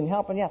blessing you and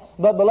helping you out.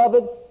 But,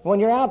 beloved, when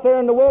you're out there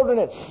in the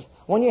wilderness,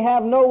 when you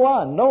have no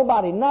one,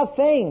 nobody,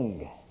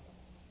 nothing,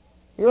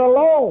 you're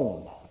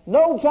alone,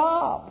 no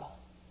job,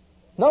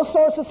 no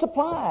source of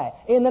supply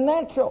in the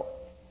natural.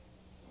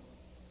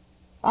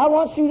 I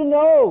want you to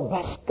know,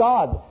 bless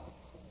God,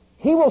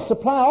 He will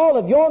supply all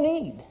of your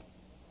need.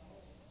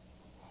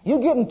 You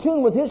get in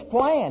tune with His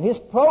plan, His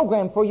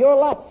program for your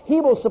life. He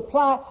will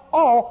supply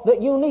all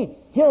that you need.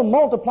 He'll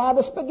multiply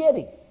the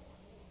spaghetti.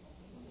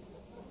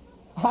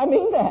 I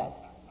mean that.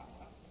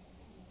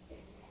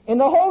 In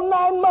the whole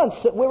 9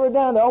 months that we were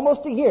down there,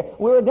 almost a year,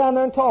 we were down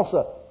there in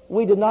Tulsa,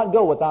 we did not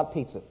go without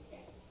pizza.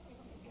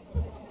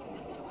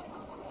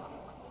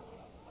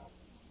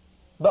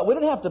 But we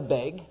didn't have to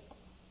beg.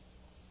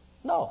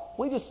 No,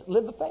 we just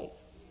lived the faith.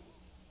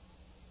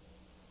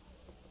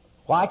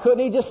 Why couldn't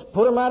He just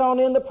put them right on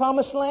in the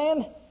promised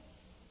land?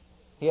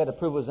 He had to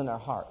prove it was in their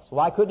hearts.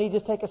 Why couldn't He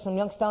just take us from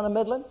Youngstown to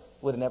Midland?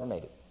 We'd have never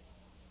made it.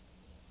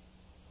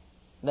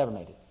 Never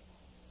made it.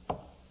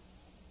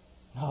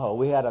 No,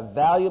 we had a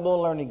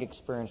valuable learning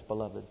experience,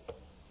 beloved.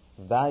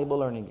 Valuable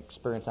learning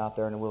experience out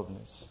there in the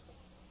wilderness.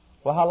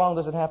 Well, how long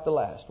does it have to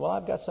last? Well,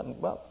 I've got something.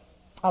 Well,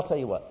 I'll tell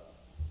you what.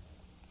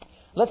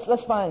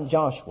 Let's find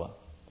Joshua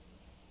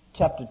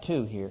chapter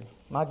 2 here.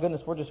 My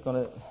goodness, we're just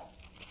going to...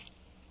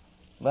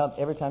 Well,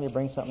 every time you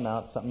bring something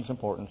out, something's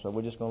important, so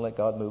we're just going to let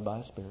God move by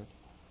His Spirit.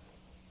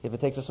 If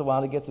it takes us a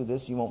while to get through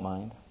this, you won't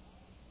mind.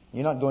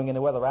 You're not going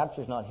anywhere. The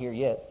rapture's not here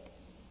yet.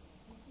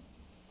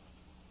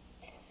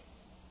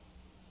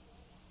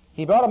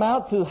 He brought them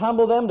out to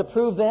humble them, to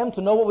prove them,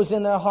 to know what was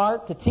in their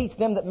heart, to teach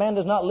them that man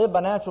does not live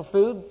by natural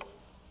food,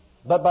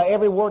 but by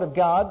every word of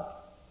God.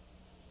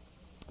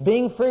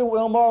 Being free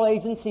will moral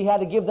agents, He had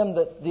to give them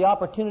the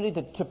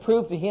opportunity to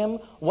prove to Him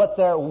what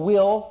their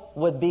will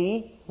would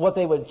be, what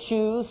they would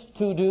choose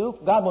to do.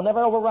 God will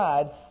never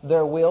override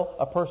their will,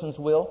 a person's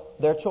will,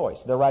 their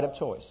choice, their right of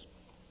choice.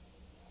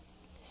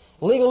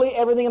 Legally,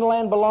 everything in the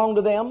land belonged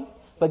to them,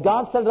 but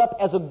God set it up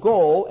as a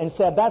goal and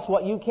said, that's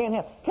what you can't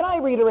have. Can I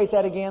reiterate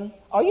that again?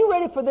 Are you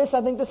ready for this?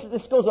 I think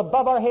this goes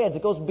above our heads.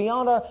 It goes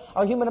beyond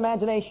our human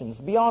imaginations,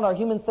 beyond our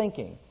human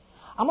thinking.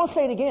 I'm going to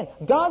say it again.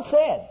 God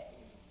said,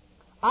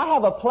 I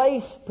have a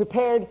place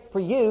prepared for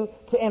you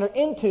to enter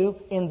into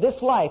in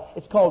this life.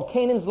 It's called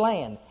Canaan's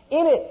land.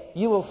 In it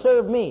you will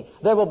serve me.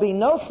 There will be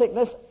no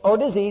sickness or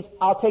disease.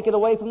 I'll take it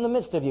away from the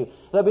midst of you.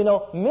 There will be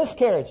no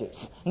miscarriages,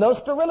 no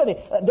sterility.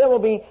 There will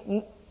be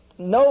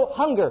no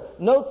hunger,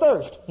 no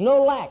thirst,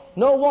 no lack,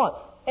 no want.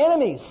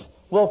 Enemies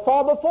will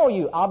fall before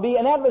you. I'll be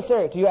an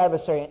adversary to your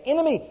adversary, an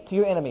enemy to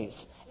your enemies.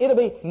 It'll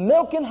be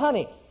milk and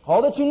honey.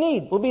 All that you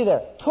need will be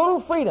there.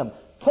 Total freedom,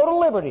 total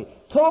liberty,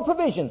 total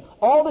provision.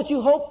 All that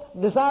you hope,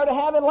 desire to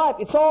have in life,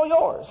 it's all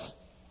yours.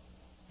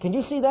 Can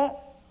you see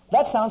that?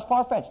 That sounds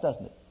far-fetched,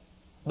 doesn't it?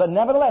 But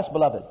nevertheless,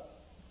 beloved,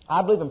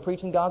 I believe in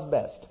preaching God's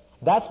best.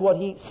 That's what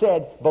He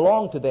said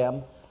belonged to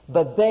them,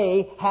 but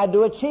they had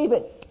to achieve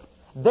it.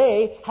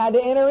 They had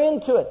to enter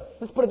into it.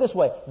 Let's put it this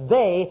way.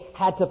 They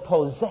had to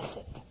possess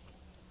it.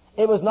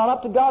 It was not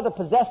up to God to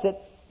possess it.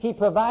 He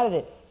provided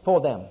it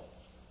for them.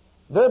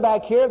 They're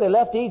back here. They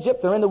left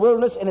Egypt. They're in the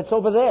wilderness, and it's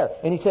over there.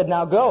 And He said,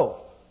 now go.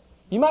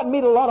 You might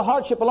meet a lot of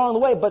hardship along the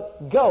way,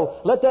 but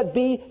go. Let that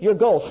be your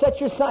goal.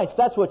 Set your sights.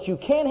 That's what you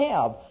can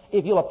have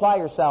if you'll apply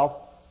yourself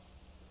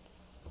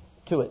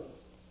to it.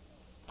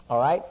 All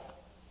right?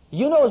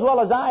 You know as well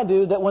as I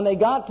do that when they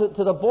got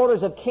to the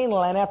borders of Canaan's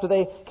land, after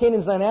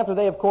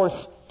they, of course,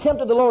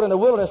 tempted the Lord in the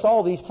wilderness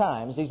all these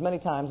many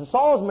times, and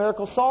saw His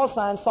miracles, saw His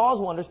signs, saw His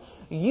wonders,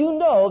 you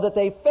know that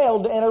they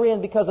failed to enter in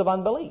because of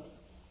unbelief.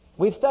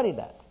 We've studied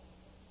that.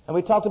 And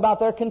we talked about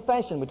their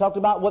confession. We talked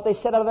about what they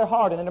said out of their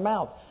heart and in their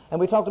mouth. And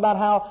we talked about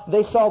how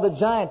they saw the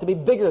giant to be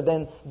bigger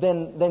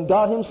than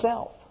God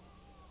Himself.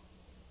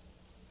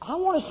 I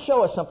want to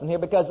show us something here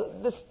because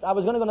I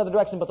was going to go another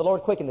direction, but the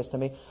Lord quickened this to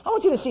me. I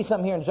want you to see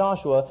something here in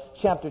Joshua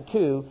chapter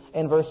 2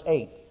 and verse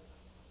 8.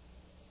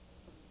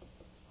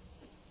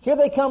 Here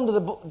they come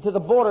to the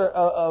border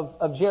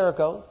of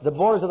Jericho, the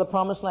borders of the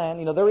promised land.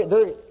 You know,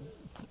 they're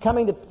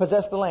coming to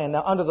possess the land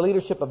now under the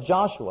leadership of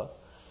Joshua.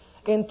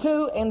 In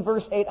 2 and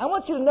verse 8, I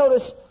want you to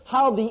notice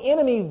how the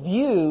enemy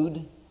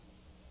viewed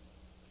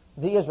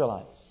the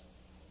Israelites.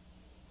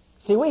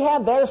 See, we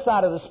had their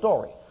side of the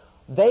story.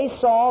 They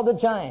saw the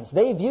giants.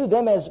 They viewed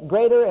them as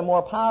greater and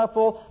more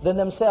powerful than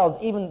themselves,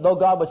 even though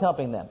God was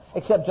helping them,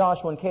 except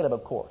Joshua and Caleb,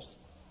 of course.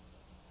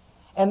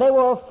 And they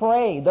were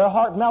afraid. Their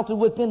heart melted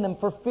within them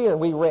for fear,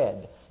 we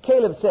read.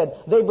 Caleb said,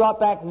 they brought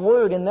back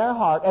word in their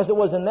heart, as it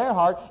was in their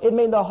heart. It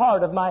made the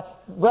heart of my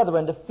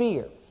brethren to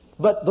fear.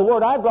 But the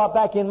word I brought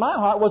back in my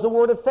heart was a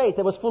word of faith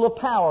that was full of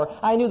power.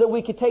 I knew that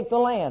we could take the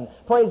land.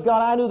 Praise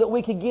God, I knew that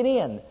we could get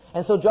in.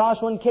 And so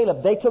Joshua and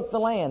Caleb, they took the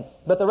land,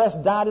 but the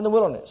rest died in the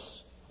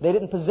wilderness. They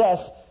didn't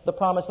possess the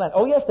promised land.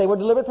 Oh yes, they were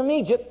delivered from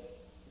Egypt.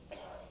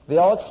 They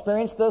all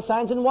experienced the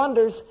signs and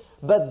wonders,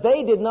 but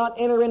they did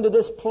not enter into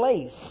this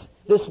place,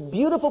 this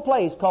beautiful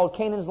place called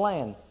Canaan's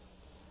land.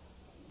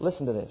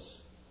 Listen to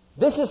this.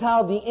 This is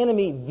how the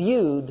enemy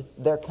viewed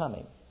their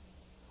coming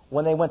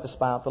when they went to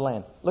spy out the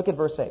land. Look at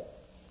verse 8.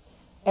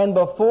 And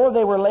before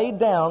they were laid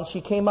down, she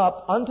came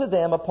up unto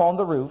them upon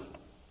the roof.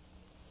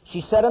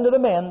 She said unto the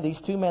men, these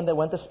two men that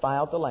went to spy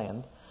out the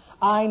land,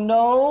 I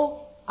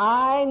know,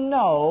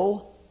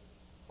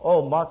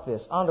 oh, mark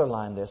this,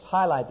 underline this,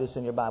 highlight this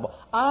in your Bible.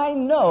 I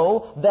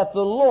know that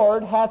the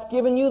Lord hath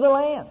given you the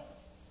land.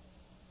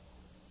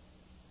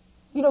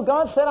 You know,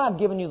 God said, I've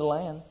given you the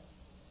land.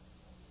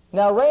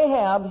 Now,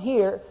 Rahab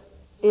here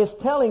is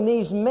telling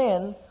these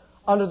men,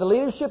 under the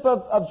leadership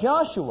of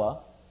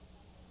Joshua,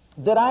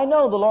 that I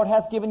know the Lord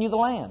hath given you the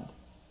land,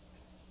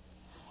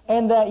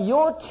 and that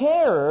your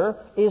terror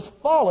is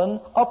fallen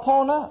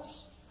upon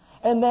us,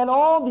 and that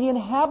all the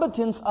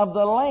inhabitants of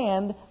the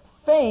land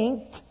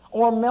faint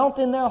or melt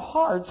in their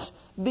hearts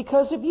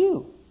because of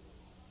you.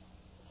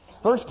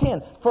 Verse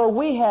 10, for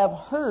we have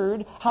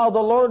heard how the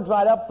Lord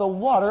dried up the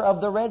water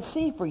of the Red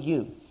Sea for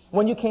you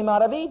when you came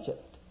out of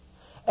Egypt,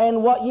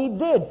 and what ye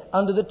did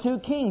unto the two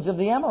kings of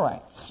the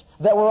Amorites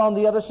that were on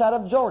the other side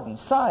of Jordan,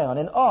 Sihon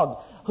and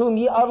Og, whom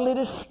ye utterly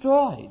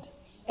destroyed.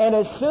 And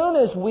as soon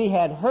as we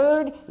had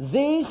heard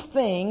these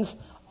things,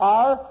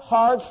 our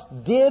hearts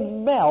did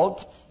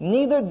melt,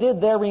 neither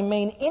did there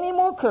remain any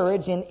more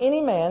courage in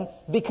any man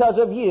because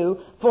of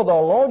you. For the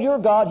Lord your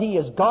God, He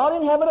is God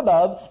in heaven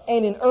above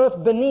and in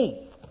earth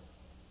beneath.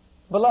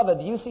 Beloved,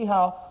 do you see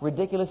how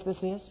ridiculous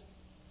this is?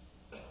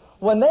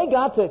 When they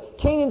got to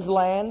Canaan's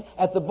land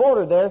at the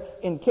border there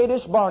in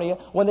Kadesh Barnea,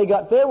 when they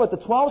got there with the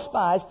 12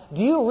 spies,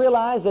 do you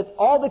realize that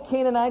all the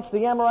Canaanites,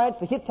 the Amorites,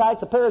 the Hittites,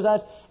 the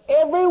Perizzites,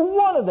 every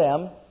one of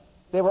them,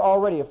 they were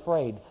already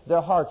afraid.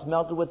 Their hearts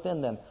melted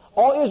within them.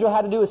 All Israel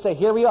had to do was say,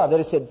 here we are. They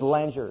just said, the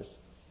land's yours.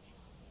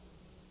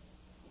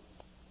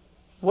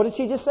 What did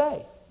she just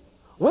say?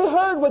 We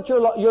heard what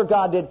your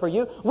God did for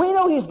you. We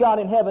know He's God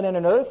in heaven and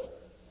in earth.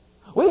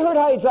 We heard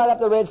how He dried up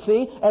the Red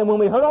Sea. And when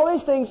we heard all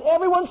these things,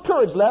 everyone's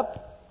courage left.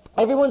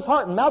 Everyone's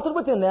heart melted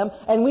within them.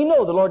 And we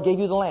know the Lord gave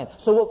you the land.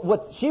 So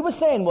what she was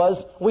saying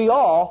was, we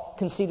all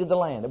conceded the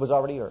land. It was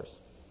already yours.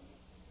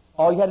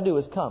 All you had to do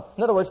was come.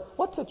 In other words,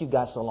 what took you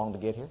guys so long to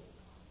get here?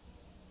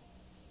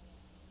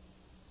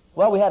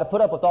 Well, we had to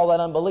put up with all that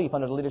unbelief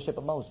under the leadership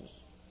of Moses.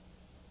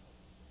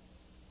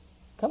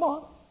 Come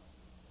on.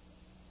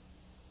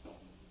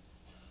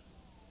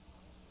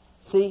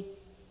 See,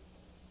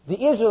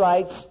 the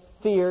Israelites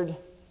feared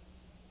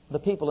the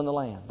people in the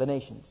land, the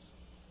nations.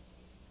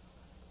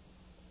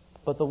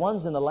 But the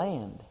ones in the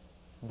land,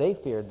 they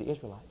feared the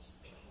Israelites.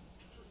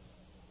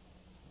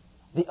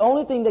 The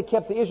only thing that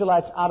kept the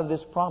Israelites out of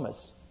this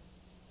promise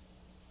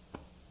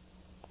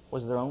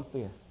was their own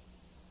fear.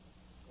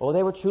 Oh,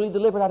 they were truly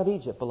delivered out of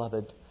Egypt,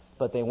 beloved,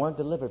 but they weren't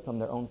delivered from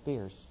their own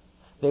fears.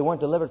 They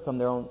weren't delivered from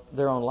their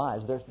own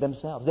lives,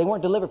 themselves. They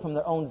weren't delivered from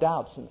their own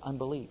doubts and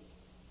unbelief.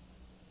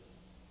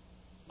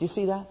 Do you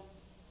see that?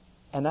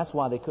 And that's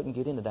why they couldn't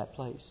get into that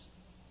place.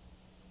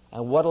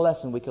 And what a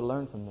lesson we could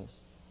learn from this.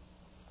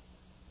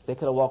 They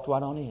could have walked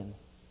right on in.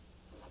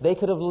 They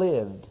could have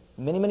lived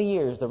many, many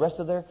years, the rest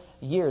of their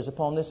years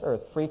upon this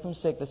earth, free from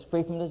sickness,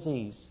 free from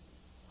disease,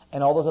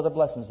 and all those other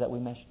blessings that we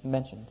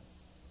mentioned.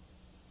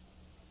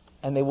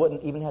 And they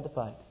wouldn't even have to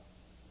fight.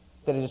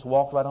 They'd have just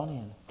walked right on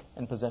in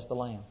and possessed the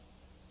land.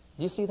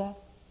 Do you see that?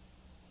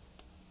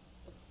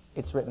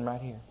 It's written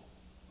right here.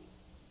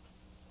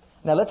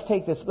 Now let's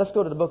take this, let's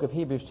go to the book of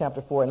Hebrews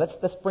chapter 4, and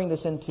let's bring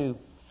this into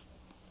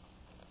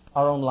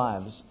our own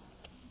lives.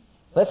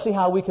 Let's see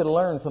how we can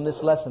learn from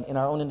this lesson in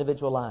our own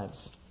individual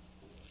lives.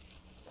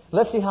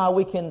 Let's see how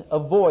we can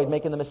avoid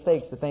making the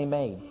mistakes that they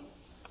made.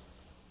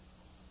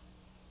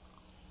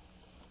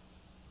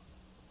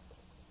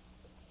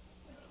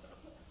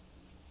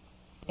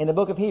 In the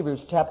book of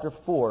Hebrews, chapter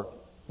 4,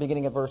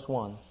 beginning at verse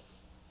 1.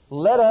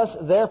 Let us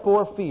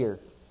therefore fear.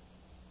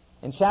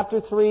 In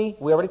chapter 3,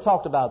 we already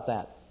talked about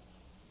that.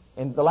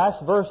 In the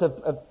last verse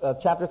of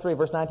chapter 3,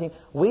 verse 19,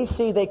 we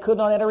see they could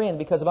not enter in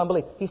because of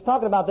unbelief. He's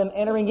talking about them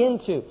entering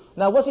into.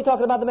 Now, what's he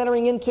talking about them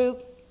entering into?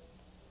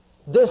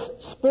 This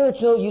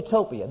spiritual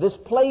utopia, this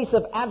place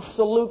of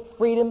absolute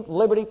freedom,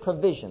 liberty,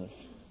 provision.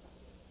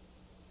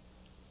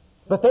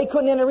 But they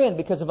couldn't enter in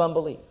because of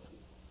unbelief.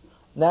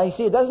 Now, you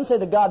see, it doesn't say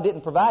that God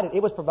didn't provide it.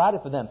 It was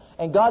provided for them.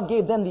 And God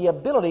gave them the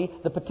ability,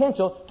 the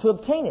potential to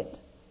obtain it.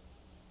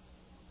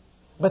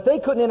 But they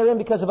couldn't enter in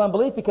because of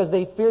unbelief, because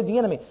they feared the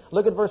enemy.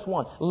 Look at verse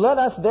 1. Let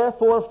us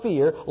therefore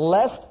fear,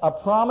 lest a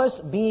promise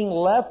being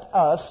left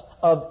us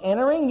of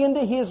entering into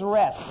His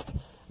rest.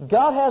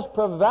 God has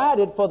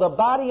provided for the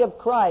body of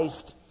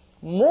Christ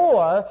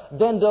more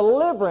than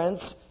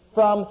deliverance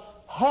from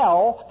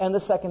hell and the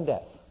second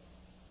death.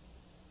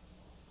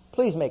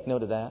 Please make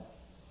note of that.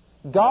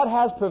 God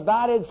has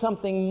provided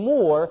something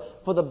more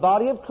for the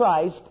body of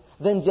Christ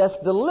than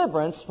just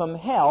deliverance from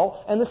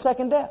hell and the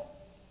second death.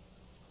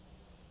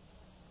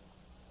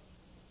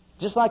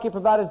 Just like He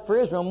provided for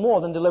Israel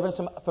more than deliverance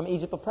from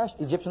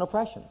Egyptian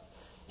oppression.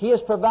 He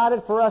has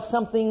provided for us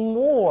something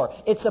more.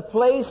 It's a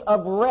place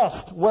of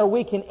rest where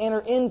we can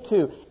enter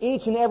into.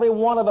 Each and every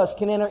one of us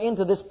can enter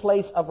into this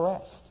place of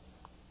rest.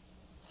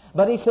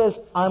 But He says,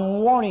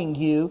 I'm warning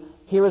you,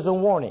 here is a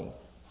warning.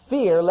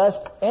 Fear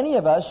lest any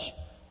of us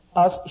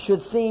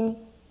should seem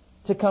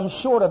to come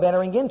short of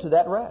entering into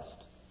that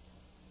rest.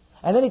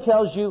 And then He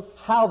tells you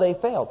how they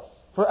failed.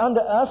 For unto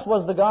us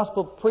was the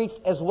gospel preached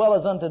as well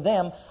as unto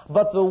them,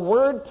 but the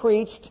word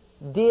preached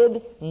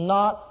did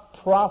not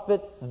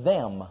profit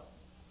them.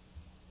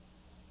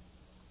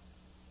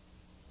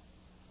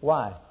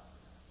 Why?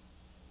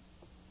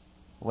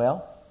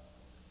 Well,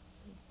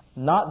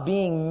 not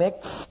being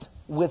mixed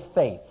with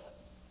faith.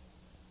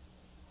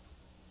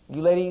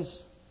 You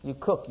ladies, you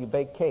cook, you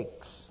bake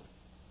cakes.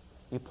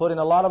 You put in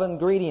a lot of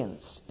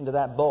ingredients into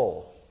that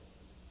bowl.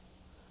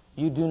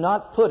 You do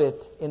not put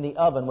it in the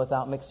oven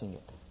without mixing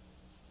it,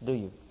 do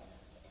you?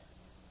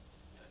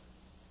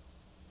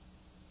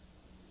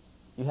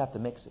 You have to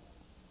mix it.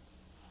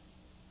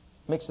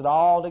 Mix it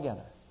all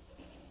together.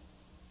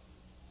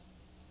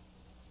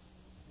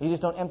 You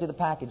just don't empty the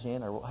package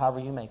in, or however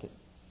you make it.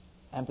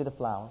 Empty the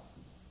flour.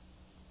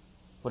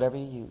 Whatever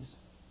you use.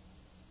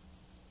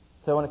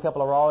 Throw in a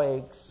couple of raw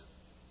eggs.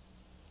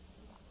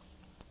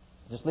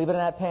 Just leave it in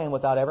that pan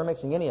without ever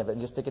mixing any of it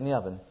and just stick it in the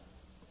oven.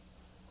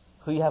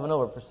 Who you having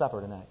over for supper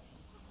tonight?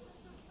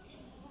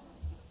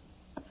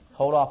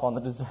 hold off on the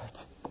dessert.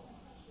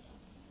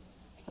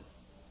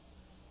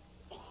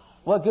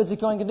 What good's it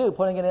going to do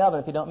putting it in the oven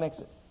if you don't mix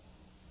it?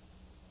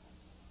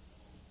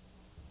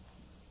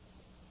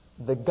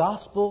 The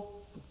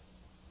gospel,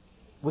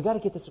 we got to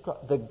get this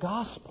across. The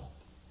gospel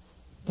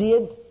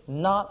did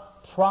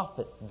not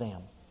profit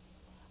them,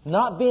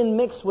 not being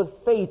mixed with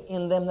faith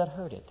in them that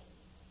heard it.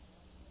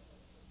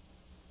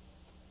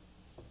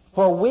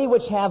 For we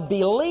which have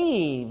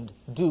believed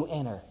do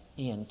enter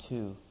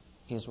into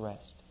His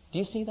rest. Do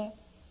you see that?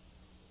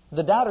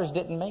 The doubters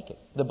didn't make it.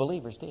 The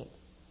believers did.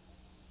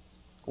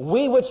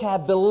 We which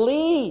have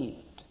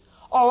believed.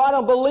 Oh, I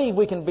don't believe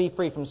we can be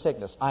free from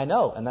sickness. I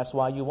know, and that's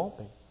why you won't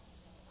be.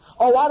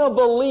 Oh, I don't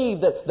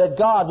believe that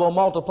God will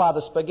multiply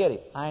the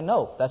spaghetti. I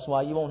know, that's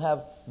why you won't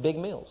have big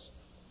meals.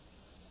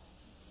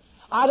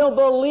 I don't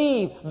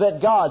believe that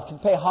God can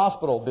pay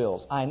hospital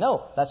bills. I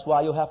know, that's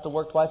why you'll have to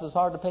work twice as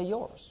hard to pay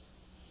yours.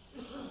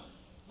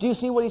 Do you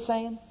see what he's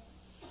saying?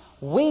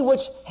 We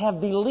which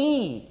have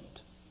believed,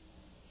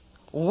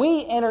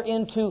 we enter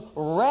into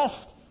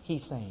rest,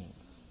 he's saying.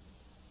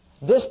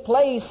 This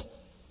place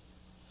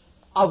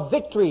of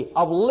victory,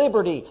 of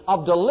liberty,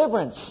 of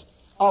deliverance,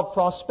 of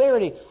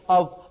prosperity,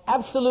 of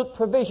absolute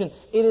provision,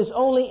 it is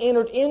only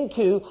entered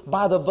into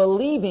by the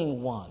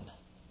believing one.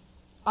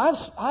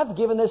 I've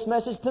given this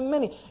message to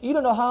many. You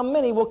don't know how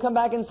many will come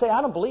back and say,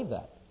 I don't believe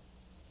that.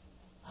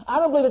 I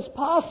don't believe it's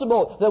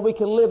possible that we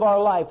can live our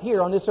life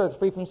here on this earth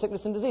free from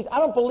sickness and disease. I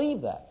don't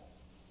believe that.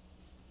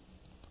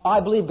 I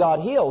believe God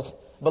heals.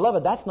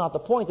 Beloved, that's not the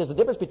point. There's a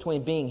difference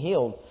between being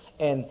healed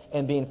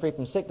and being free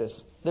from sickness.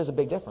 There's a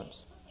big difference.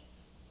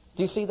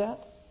 Do you see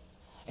that?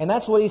 And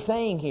that's what he's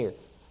saying here.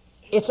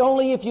 It's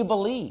only if you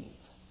believe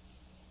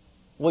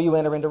will you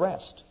enter into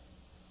rest.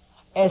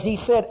 As he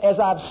said, as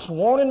I've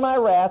sworn in my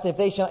wrath, if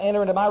they shall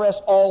enter into my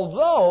rest,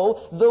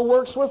 although the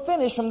works were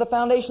finished from the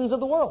foundations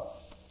of the world.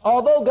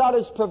 Although God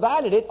has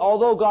provided it,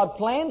 although God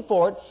planned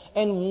for it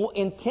and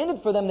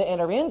intended for them to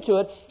enter into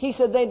it, he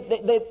said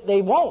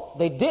they won't.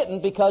 They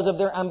didn't because of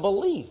their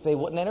unbelief. They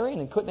wouldn't enter in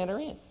and couldn't enter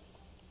in.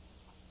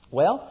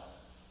 Well,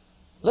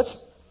 let's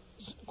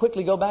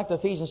quickly go back to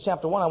Ephesians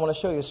chapter 1. I want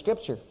to show you a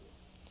scripture.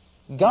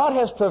 God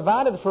has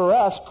provided for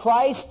us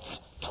Christ's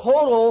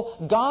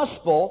total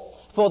gospel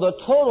for the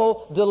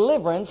total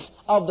deliverance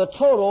of the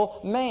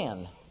total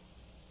man.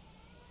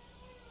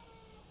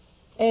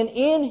 And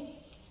in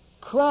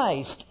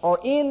Christ, or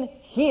in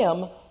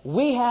Him,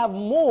 we have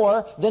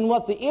more than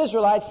what the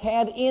Israelites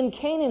had in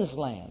Canaan's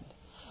land.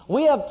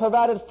 We have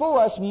provided for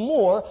us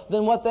more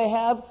than what they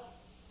have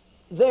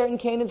there in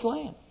Canaan's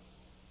land,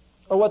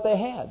 or what they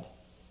had.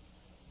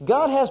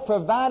 God has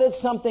provided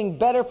something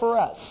better for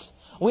us.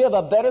 We have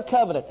a better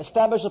covenant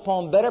established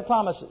upon better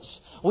promises.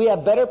 We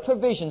have better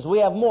provisions. We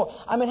have more.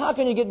 I mean, how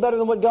can you get better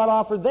than what God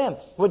offered them,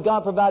 what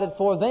God provided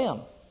for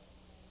them?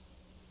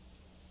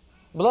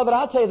 Beloved,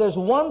 I'll tell you, there's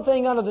one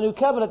thing under the new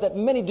covenant that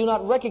many do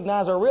not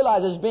recognize or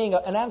realize as being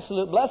an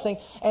absolute blessing,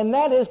 and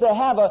that is to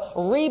have a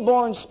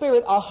reborn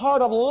spirit, a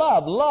heart of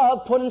love.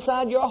 Love put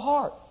inside your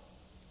heart.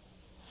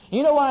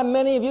 You know why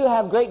many of you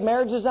have great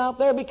marriages out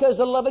there? Because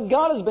the love of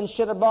God has been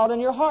shed abroad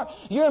in your heart.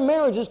 Your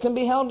marriages can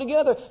be held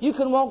together. You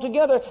can walk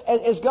together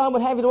as God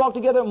would have you to walk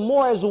together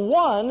more as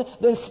one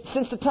than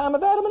since the time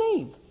of Adam and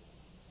Eve.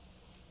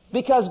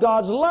 Because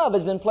God's love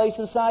has been placed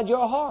inside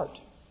your heart.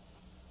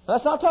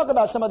 Let's not talk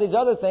about some of these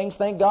other things.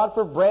 Thank God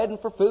for bread and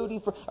for food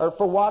and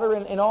for water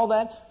and all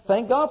that.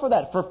 Thank God for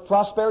that, for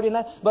prosperity and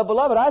that. But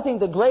beloved, I think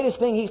the greatest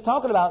thing He's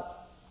talking about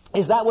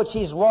is that which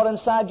He's wrought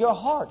inside your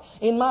heart,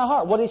 in my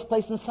heart, what He's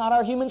placed inside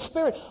our human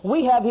spirit.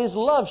 We have His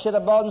love shed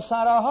abroad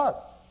inside our heart.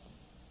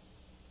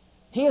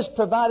 He has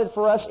provided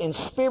for us in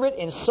spirit,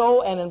 in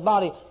soul, and in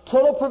body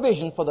total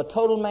provision for the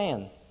total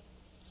man.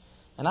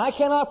 And I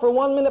cannot for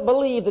 1 minute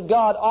believe that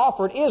God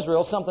offered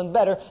Israel something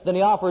better than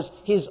He offers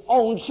His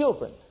own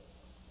children.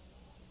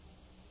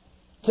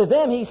 To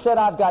them He said,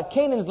 I've got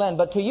Canaan's land,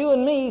 but to you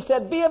and me He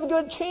said, be of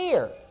good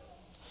cheer.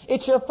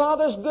 It's your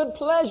Father's good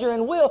pleasure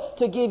and will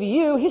to give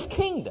you His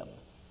kingdom.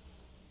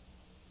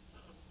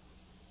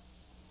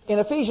 In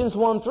Ephesians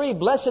 1:3,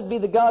 blessed be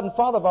the God and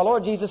Father of our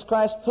Lord Jesus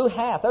Christ, who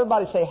hath,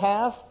 everybody say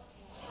hath,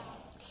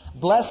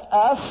 blessed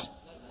us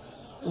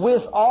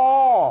with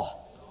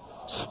all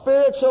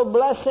spiritual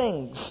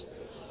blessings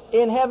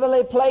in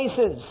heavenly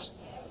places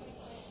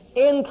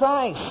in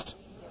Christ.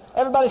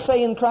 Everybody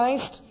say in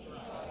Christ.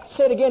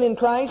 Say it again, in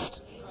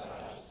Christ.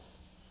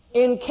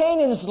 In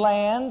Canaan's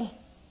land,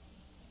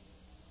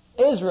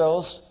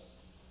 Israel's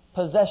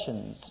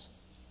possessions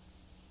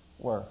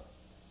were.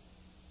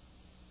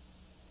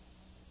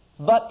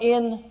 But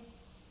in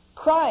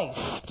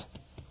Christ,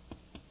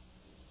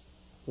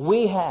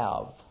 we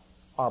have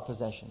our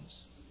possessions.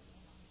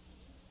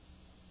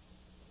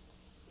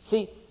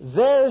 See,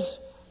 theirs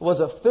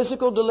was a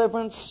physical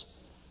deliverance,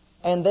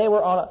 and they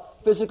were on a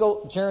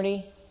physical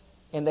journey,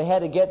 and they had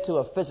to get to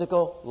a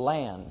physical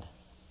land.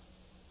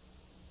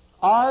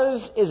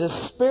 Ours is a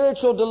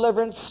spiritual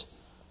deliverance.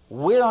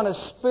 We're on a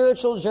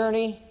spiritual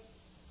journey.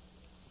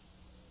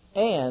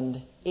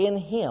 And in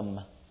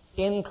Him,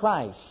 in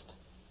Christ,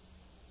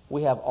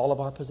 we have all of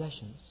our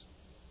possessions.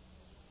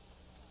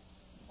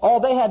 All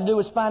they had to do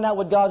was find out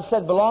what God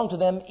said belonged to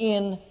them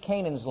in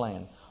Canaan's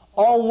land.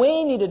 All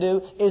we need to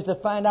do is to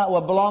find out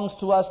what belongs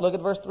to us. Look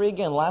at verse 3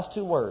 again, last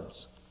two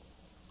words.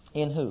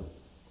 In who?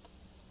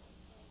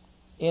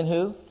 In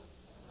who?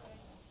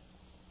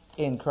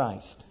 In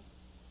Christ.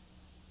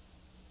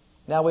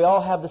 Now we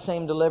all have the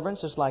same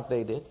deliverance just like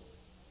they did.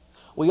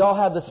 We all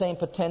have the same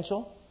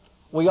potential.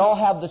 We all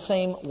have the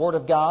same Word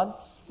of God.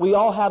 We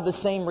all have the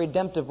same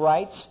redemptive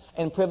rights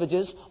and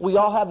privileges. We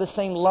all have the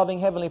same loving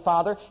Heavenly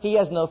Father. He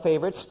has no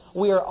favorites.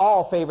 We are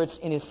all favorites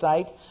in His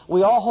sight.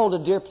 We all hold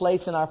a dear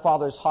place in our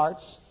Father's heart,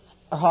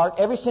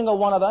 every single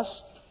one of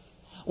us.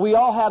 We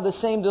all have the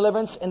same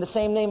deliverance in the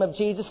same name of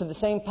Jesus and the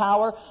same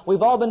power.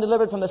 We've all been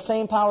delivered from the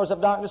same powers of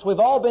darkness. We've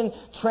all been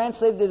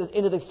translated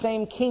into the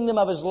same kingdom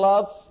of His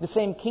love, the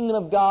same kingdom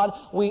of God.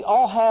 We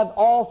all have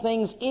all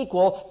things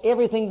equal.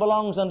 Everything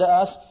belongs unto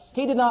us.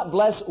 He did not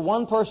bless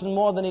one person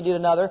more than He did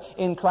another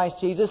in Christ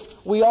Jesus.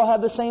 We all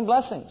have the same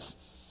blessings.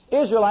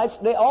 Israelites,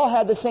 they all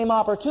had the same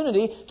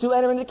opportunity to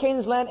enter into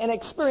Canaan's land and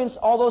experience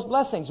all those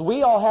blessings.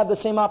 We all have the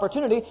same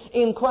opportunity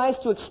in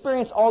Christ to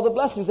experience all the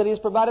blessings that He has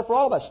provided for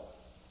all of us.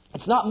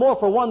 It's not more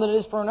for one than it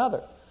is for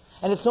another.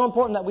 And it's so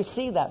important that we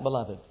see that,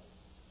 beloved.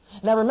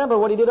 Now remember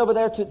what He did over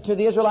there to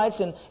the Israelites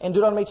in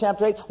Deuteronomy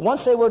chapter 8.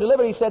 Once they were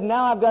delivered, He said,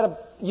 now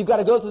you've got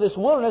to go through this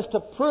wilderness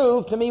to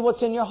prove to me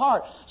what's in your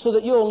heart, so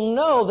that you'll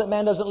know that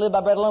man doesn't live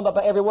by bread alone, but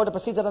by every word that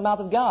proceeds out of the mouth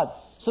of God.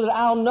 So that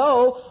I'll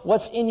know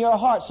what's in your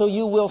heart, so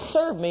you will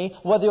serve me,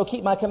 whether you'll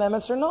keep my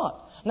commandments or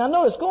not. Now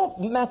notice, go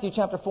to Matthew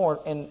chapter 4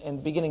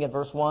 and beginning at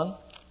verse 1.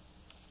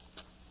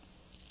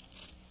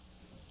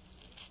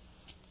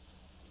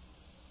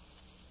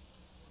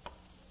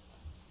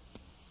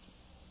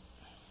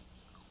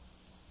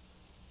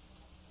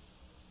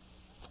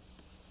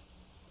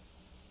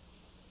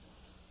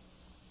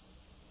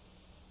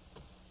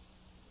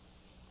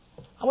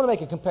 I want to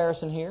make a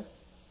comparison here.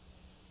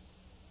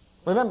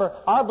 Remember,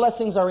 our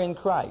blessings are in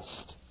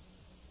Christ.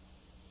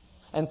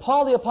 And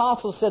Paul the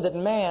Apostle said that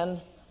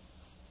man,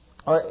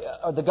 or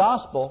the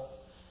gospel,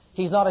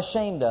 he's not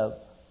ashamed of.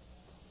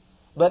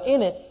 But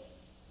in it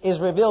is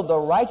revealed the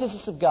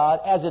righteousness of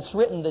God, as it's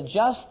written, the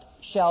just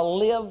shall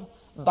live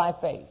by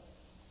faith.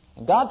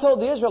 And God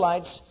told the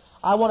Israelites,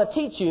 I want to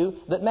teach you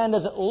that man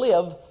doesn't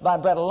live by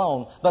bread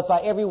alone, but by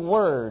every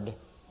word.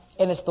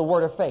 And it's the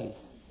word of faith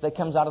that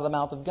comes out of the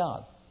mouth of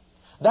God.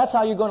 That's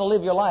how you're going to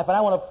live your life. And I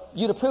want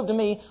you to prove to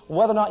me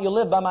whether or not you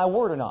live by my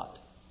word or not.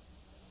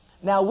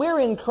 Now, we're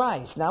in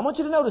Christ. Now, I want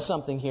you to notice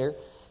something here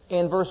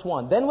in verse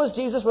 1. Then was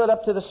Jesus led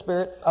up to the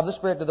Spirit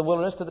to the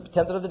wilderness, to the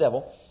tempted of the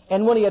devil.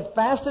 And when He had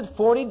fasted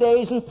 40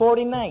 days and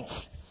 40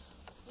 nights,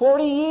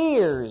 40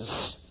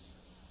 years,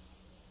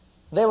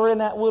 they were in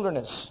that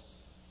wilderness.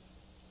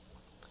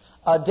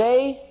 A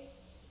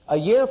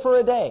year for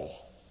a day.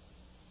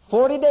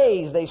 40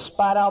 days they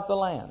spied out the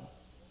land.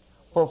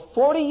 For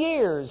 40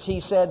 years,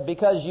 He said,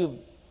 because you've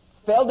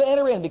failed to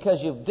enter in,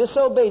 because you've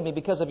disobeyed me,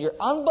 because of your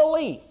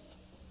unbelief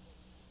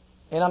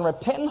and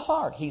unrepentant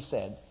heart, He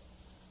said,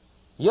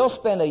 you'll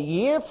spend a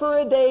year for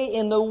a day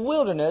in the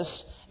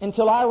wilderness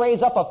until I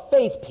raise up a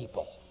faith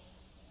people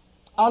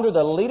under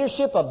the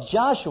leadership of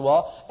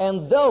Joshua,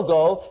 and they'll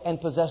go and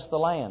possess the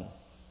land.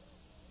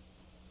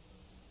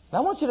 Now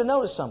I want you to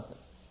notice something.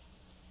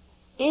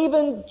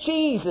 Even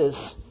Jesus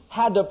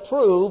had to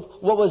prove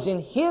what was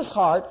in His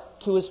heart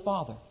to His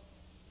Father.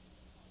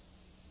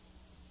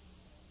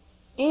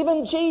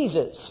 Even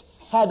Jesus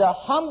had to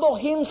humble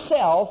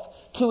Himself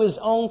to His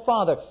own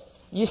Father.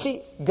 You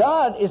see,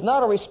 God is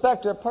not a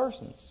respecter of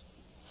persons.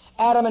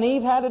 Adam and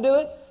Eve had to do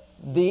it.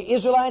 The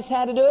Israelites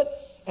had to do it.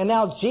 And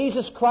now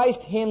Jesus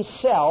Christ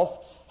Himself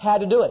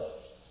had to do it.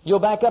 You'll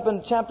back up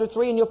in chapter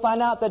 3 and you'll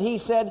find out that He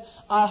said,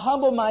 I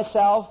humble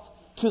myself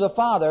to the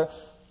Father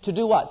to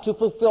do what? To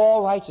fulfill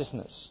all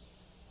righteousness.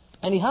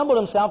 And He humbled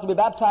Himself to be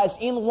baptized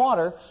in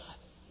water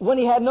when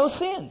He had no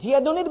sin. He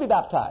had no need to be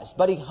baptized.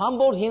 But He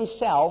humbled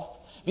Himself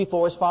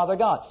before His Father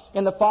God.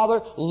 And the Father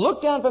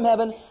looked down from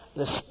heaven.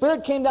 The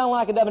Spirit came down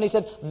like a dove, and He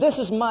said, this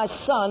is my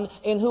Son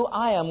in whom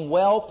I am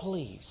well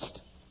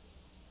pleased.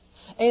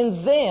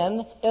 And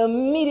then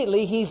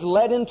immediately He's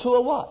led into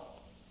a what?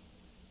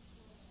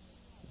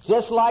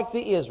 Just like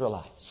the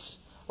Israelites.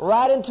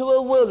 Right into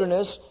a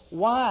wilderness.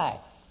 Why?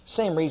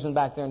 Same reason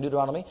back there in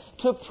Deuteronomy.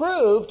 To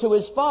prove to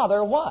His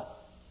Father what?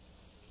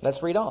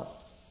 Let's read on.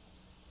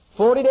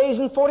 40 days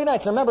and 40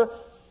 nights. Now remember,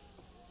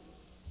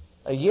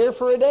 a year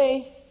for a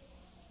day.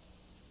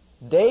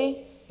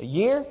 A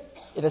year,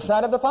 in the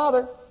sight of the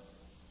Father.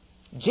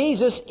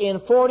 Jesus in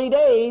 40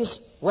 days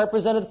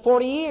represented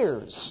 40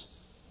 years.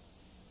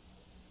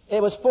 It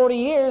was 40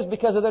 years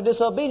because of their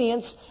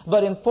disobedience,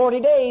 but in 40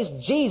 days,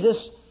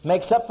 Jesus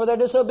makes up for their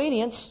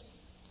disobedience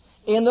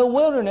in the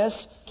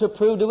wilderness to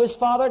prove to His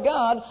Father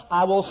God,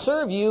 I will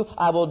serve you,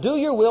 I will do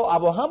your will, I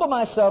will humble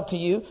myself to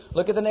you.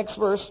 Look at the next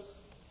verse.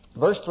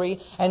 Verse 3,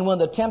 and when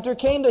the tempter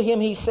came to Him,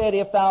 He said,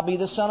 if thou be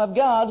the Son of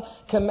God,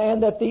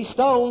 command that these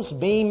stones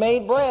be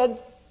made bread.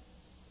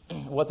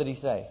 What did He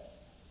say?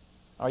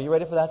 Are you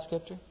ready for that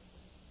scripture?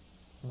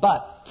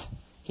 But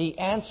He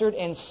answered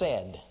and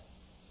said,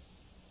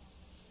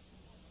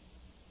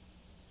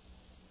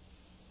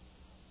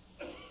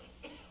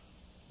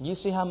 You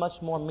see how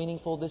much more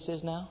meaningful this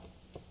is now?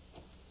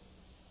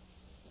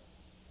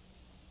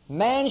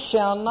 Man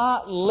shall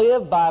not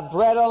live by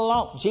bread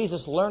alone.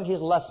 Jesus learned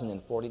his lesson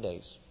in 40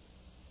 days.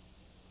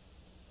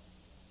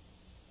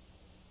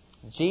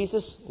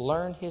 Jesus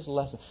learned his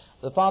lesson.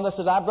 The Father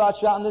says, I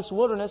brought you out in this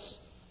wilderness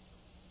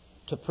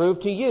to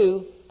prove to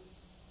you,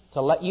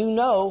 to let you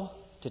know,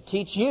 to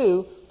teach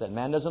you that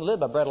man doesn't live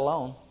by bread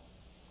alone,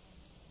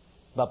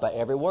 but by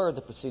every word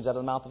that proceeds out of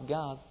the mouth of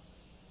God.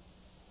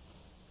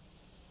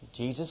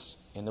 Jesus,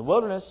 in the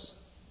wilderness,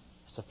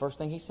 it's the first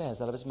thing he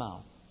says out of his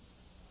mouth.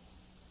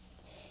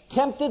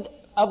 Tempted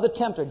of the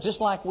tempter,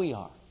 just like we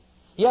are.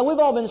 Yeah, we've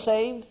all been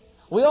saved.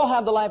 We all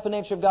have the life and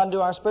nature of God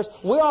into our spirits.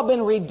 We've all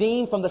been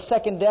redeemed from the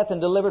second death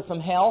and delivered from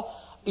hell.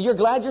 You're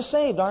glad you're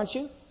saved, aren't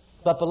you?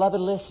 But beloved,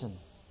 listen.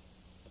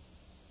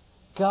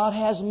 God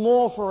has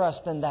more for us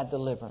than that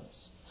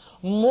deliverance.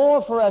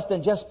 More for us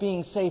than just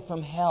being saved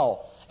from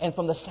hell and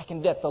from the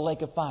second death, the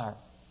lake of fire.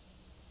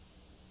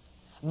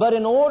 But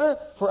in order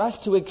for us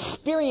to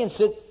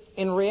experience it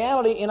in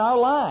reality in our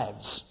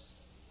lives,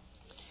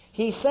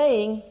 He's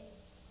saying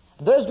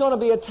there's going to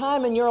be a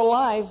time in your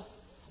life,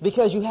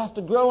 because you have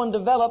to grow and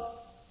develop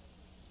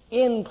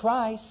in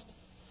Christ,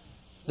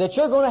 that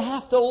you're going to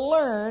have to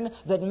learn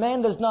that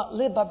man does not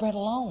live by bread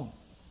alone,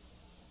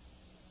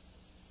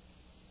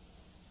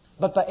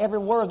 but by every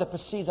word that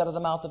proceeds out of the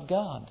mouth of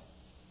God.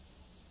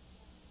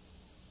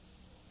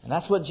 And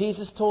that's what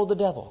Jesus told the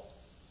devil.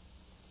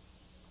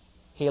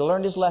 He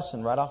learned his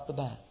lesson right off the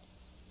bat.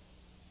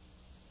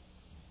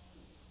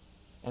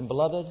 And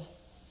beloved,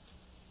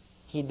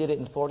 he did it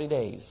in 40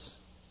 days.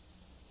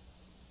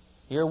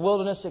 Your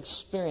wilderness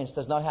experience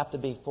does not have to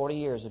be 40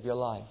 years of your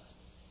life,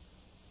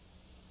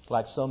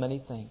 like so many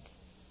think.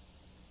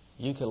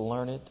 You can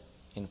learn it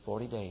in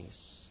 40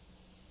 days.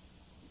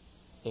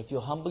 If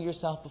you'll humble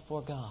yourself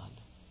before God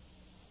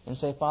and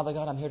say, Father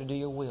God, I'm here to do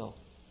your will.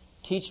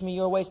 Teach me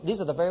your ways. These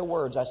are the very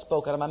words I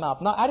spoke out of my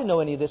mouth. No, I didn't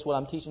know any of this, what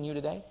I'm teaching you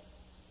today.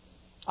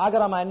 I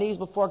got on my knees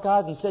before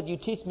God and said, you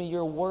teach me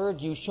your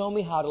word. You show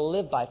me how to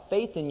live by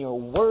faith in your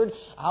word.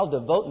 I'll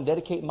devote and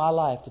dedicate my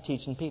life to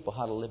teaching people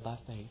how to live by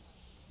faith.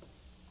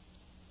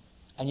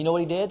 And you know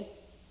what he did?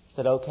 He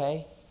said,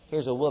 okay,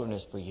 here's a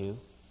wilderness for you.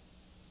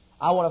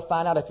 I want to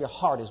find out if your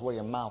heart is where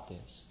your mouth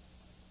is.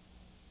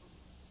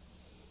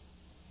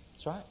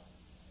 That's right.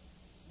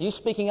 You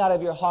speaking out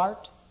of your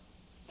heart,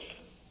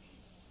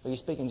 or are you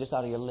speaking just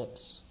out of your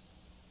lips?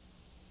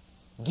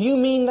 Do you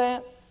mean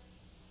that?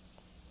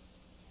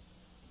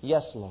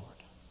 Yes, Lord.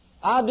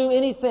 I'll do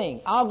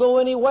anything. I'll go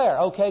anywhere.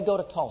 Okay, go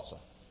to Tulsa.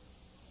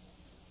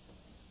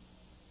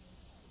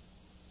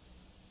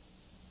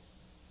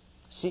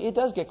 See, it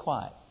does get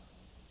quiet.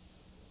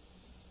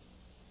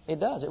 It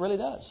does. It really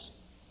does.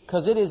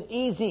 Because it is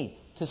easy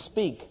to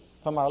speak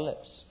from our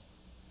lips.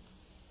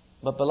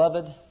 But,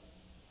 beloved,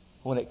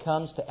 when it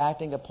comes to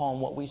acting upon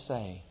what we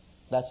say,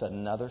 that's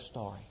another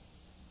story.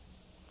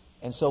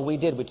 And so we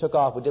did. We took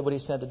off. We did what he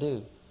said to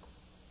do.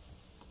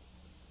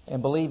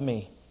 And believe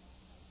me,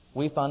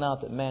 we found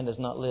out that man does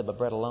not live by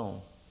bread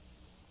alone,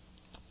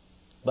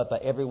 but by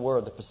every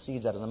word that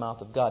proceeds out of the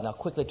mouth of God. Now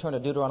quickly turn to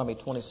Deuteronomy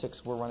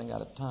 26. We're running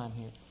out of time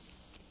here.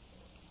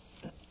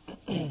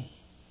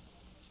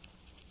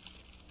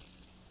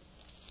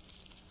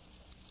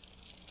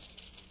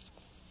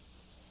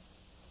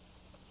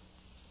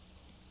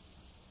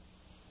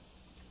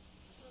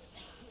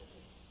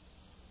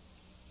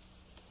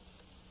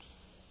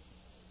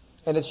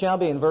 And it shall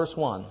be in verse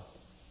 1.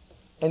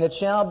 And it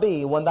shall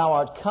be, when thou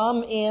art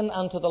come in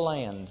unto the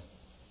land,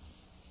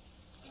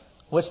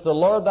 which the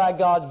Lord thy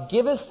God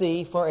giveth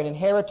thee for an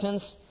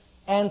inheritance,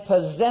 and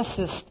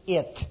possessest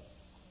it,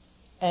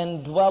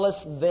 and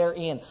dwellest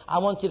therein. I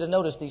want you to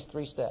notice these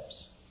 3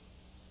 steps.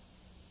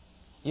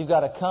 You've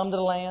got to come to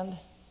the land,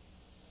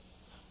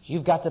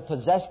 you've got to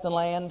possess the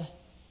land,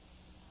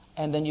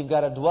 and then you've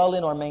got to dwell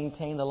in or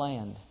maintain the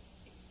land.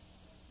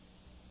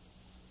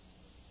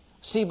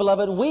 See,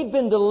 beloved, we've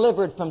been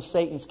delivered from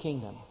Satan's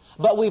kingdom,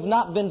 but we've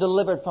not been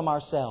delivered from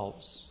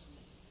ourselves.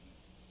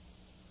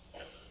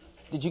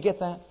 Did you get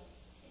that?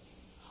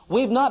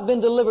 We've not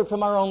been delivered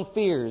from our own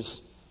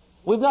fears.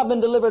 We've not been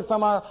delivered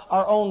from our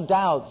own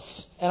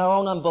doubts and our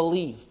own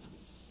unbelief.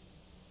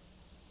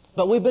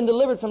 But we've been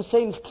delivered from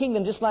Satan's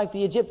kingdom just like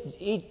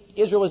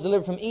Israel was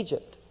delivered from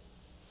Egypt.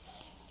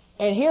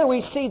 And here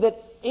we see that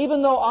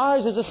even though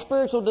ours is a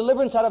spiritual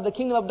deliverance out of the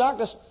kingdom of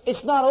darkness,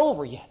 it's not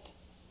over yet.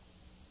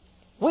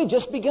 We've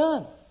just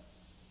begun.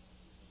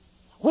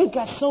 We've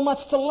got so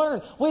much to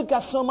learn. We've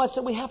got so much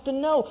that we have to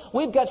know.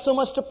 We've got so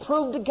much to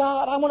prove to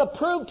God. I want to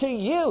prove to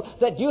you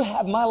that you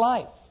have my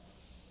life.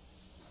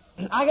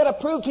 I got to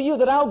prove to you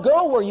that I'll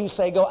go where you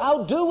say go.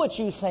 I'll do what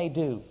you say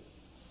do.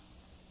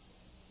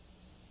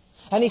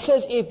 And he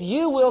says, if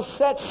you will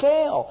set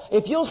sail,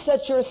 if you'll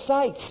set your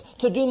sights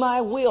to do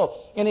my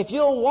will, and if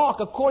you'll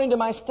walk according to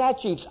my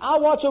statutes,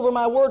 I'll watch over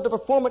my word to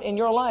perform it in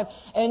your life,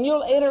 and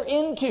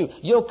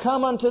you'll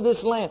come unto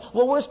this land.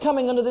 Well, where's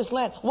coming unto this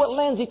land? What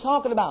land's he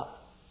talking about?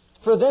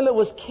 For them it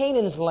was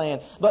Canaan's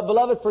land. But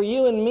beloved, for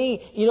you and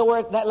me, you know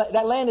where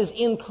that land is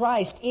in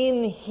Christ,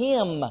 in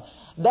Him.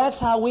 That's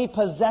how we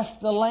possess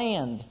the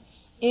land.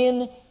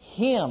 In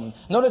Him.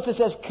 Notice it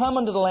says, come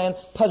unto the land,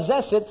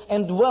 possess it,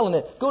 and dwell in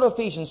it. Go to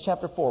Ephesians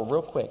chapter 4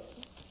 real quick.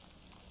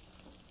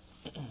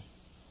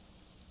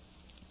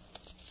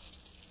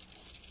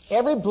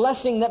 Every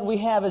blessing that we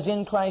have is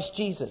in Christ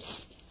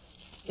Jesus,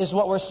 is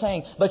what we're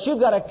saying. But you've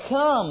got to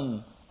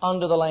come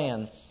unto the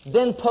land,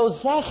 then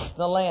possess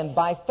the land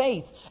by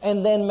faith,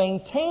 and then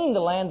maintain the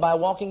land by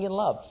walking in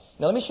love.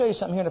 Now let me show you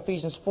something here in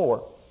Ephesians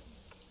 4.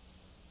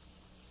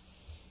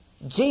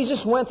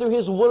 Jesus went through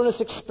His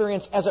wilderness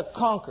experience as a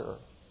conqueror.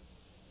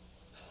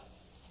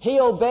 He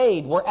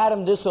obeyed where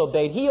Adam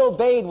disobeyed. He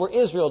obeyed where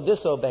Israel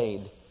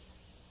disobeyed.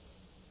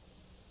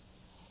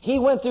 He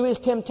went through His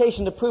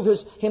temptation to prove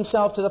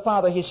Himself to the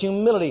Father, His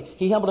humility.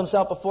 He humbled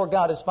Himself before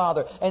God, His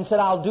Father, and said,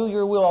 I'll do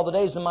your will all the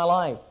days of my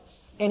life.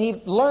 And He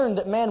learned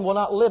that man will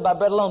not live by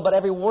bread alone, but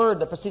every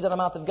word that proceeds out of the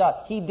mouth of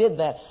God. He did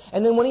that.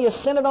 And then when He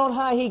ascended on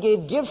high, He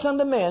gave gifts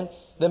unto men,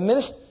 the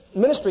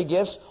ministry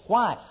gifts.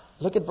 Why?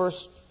 Look at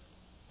verse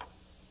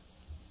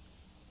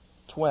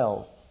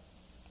 12.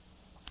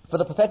 For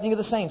the perfecting of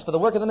the saints, for the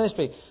work of the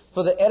ministry,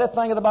 for the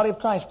edifying of the body of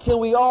Christ, till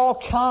we all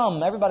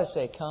come. Everybody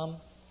say, come.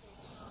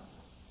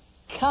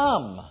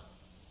 Come.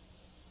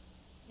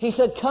 He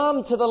said,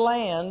 come to the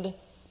land,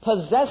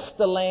 possess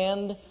the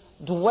land,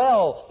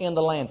 dwell in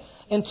the land.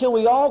 Until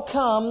we all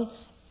come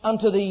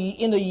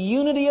in the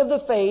unity of the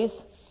faith,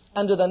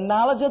 unto the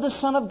knowledge of the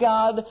Son of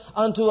God,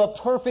 unto a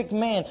perfect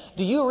man.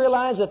 Do you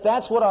realize that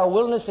that's what our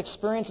wilderness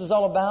experience is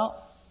all about?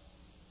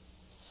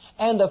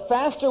 And the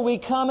faster we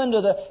come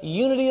into the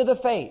unity of the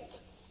faith,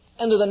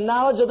 into the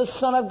knowledge of the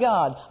Son of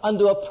God,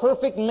 unto a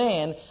perfect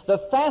man, the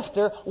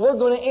faster we're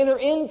going to enter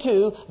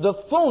into the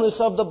fullness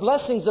of the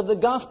blessings of the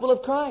gospel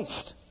of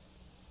Christ.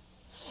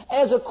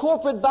 As a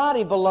corporate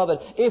body, beloved,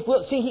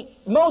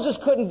 Moses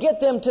couldn't get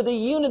them to the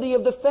unity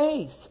of the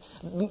faith.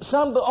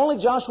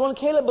 Only Joshua and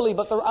Caleb believed,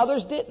 but the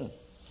others didn't.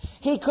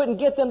 He couldn't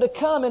get them to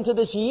come into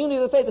this unity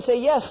of the faith to say,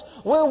 yes,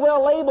 we're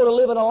well able to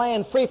live in a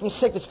land free from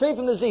sickness, free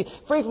from disease,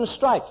 free from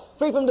strife,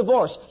 free from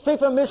divorce, free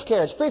from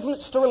miscarriage, free from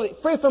sterility,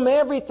 free from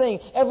everything,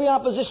 every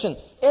opposition,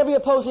 every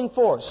opposing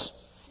force.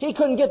 He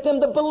couldn't get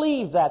them to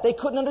believe that. They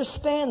couldn't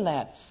understand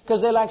that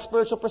because they lacked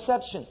spiritual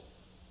perception.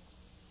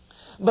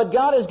 But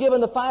God has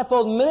given the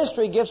fivefold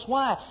ministry gifts.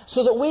 Why?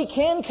 So that we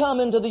can come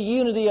into the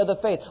unity of the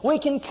faith. We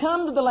can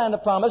come to the land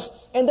of promise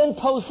and then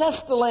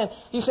possess the land.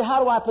 You say,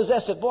 how do I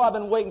possess it? Boy, I've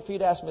been waiting for you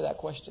to ask me that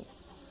question.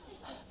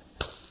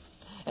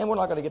 And we're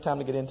not going to get time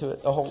to get into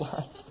it a whole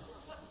lot.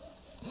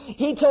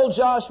 He told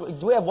Joshua,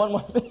 do we have one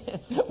more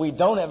minute? We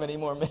don't have any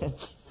more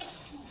minutes.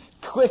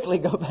 Quickly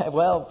go back.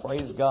 Well,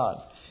 praise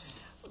God.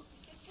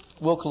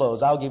 We'll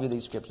close. I'll give you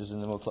these scriptures and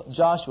then we'll close.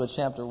 Joshua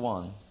chapter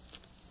 1.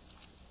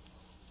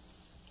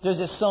 There's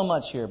just so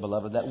much here,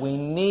 beloved, that we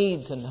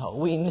need to know.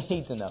 We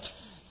need to know.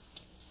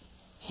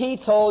 He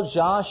told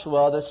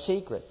Joshua the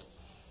secret.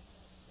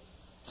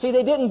 See,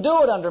 they didn't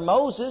do it under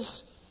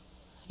Moses.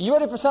 You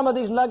ready for some of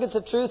these nuggets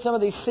of truth, some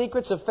of these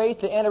secrets of faith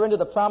to enter into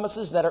the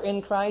promises that are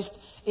in Christ,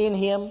 in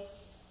Him?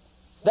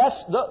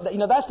 That's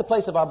the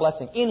place of our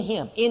blessing. In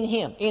Him, in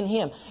Him, in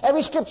Him.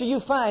 Every scripture you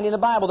find in the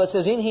Bible that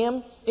says in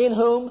Him, in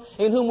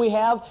whom we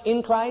have,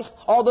 in Christ,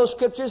 all those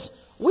scriptures,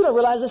 we don't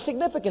realize the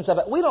significance of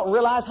it. We don't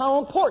realize how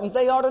important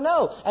they are to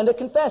know and to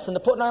confess and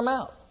to put in our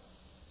mouth.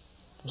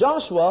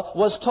 Joshua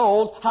was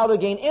told how to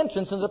gain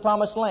entrance into the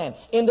promised land,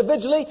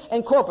 individually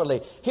and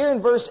corporately. Here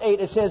in verse 8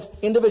 it says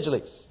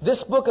individually,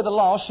 this book of the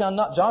law shall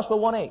not, Joshua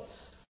 1:8.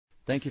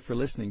 Thank you for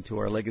listening to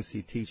our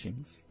legacy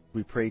teachings.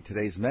 We pray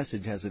today's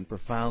message has a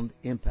profound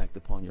impact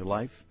upon your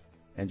life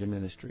and your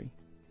ministry.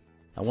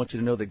 I want you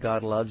to know that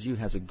God loves you,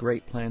 has a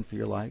great plan for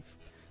your life.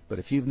 But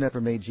if you've never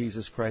made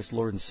Jesus Christ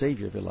Lord and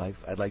Savior of your life,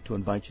 I'd like to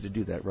invite you to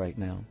do that right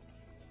now.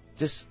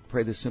 Just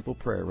pray this simple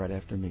prayer right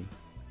after me.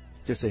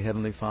 Just say,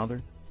 Heavenly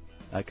Father,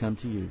 I come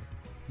to you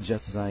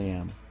just as I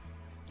am.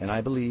 And I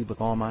believe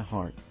with all my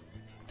heart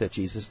that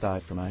Jesus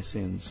died for my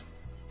sins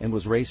and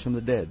was raised from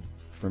the dead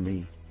for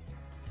me.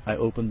 I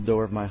open the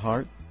door of my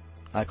heart.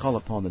 I call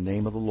upon the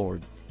name of the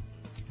Lord.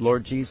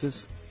 Lord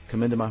Jesus,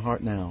 come into my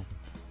heart now.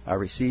 I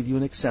receive you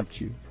and accept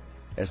you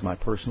as my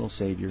personal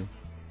Savior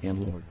and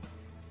Lord.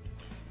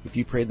 If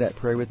you prayed that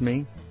prayer with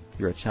me,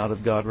 you're a child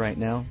of God right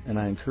now, and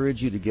I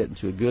encourage you to get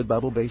into a good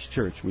Bible-based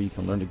church where you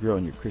can learn to grow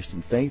in your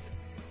Christian faith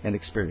and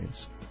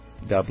experience.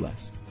 God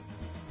bless.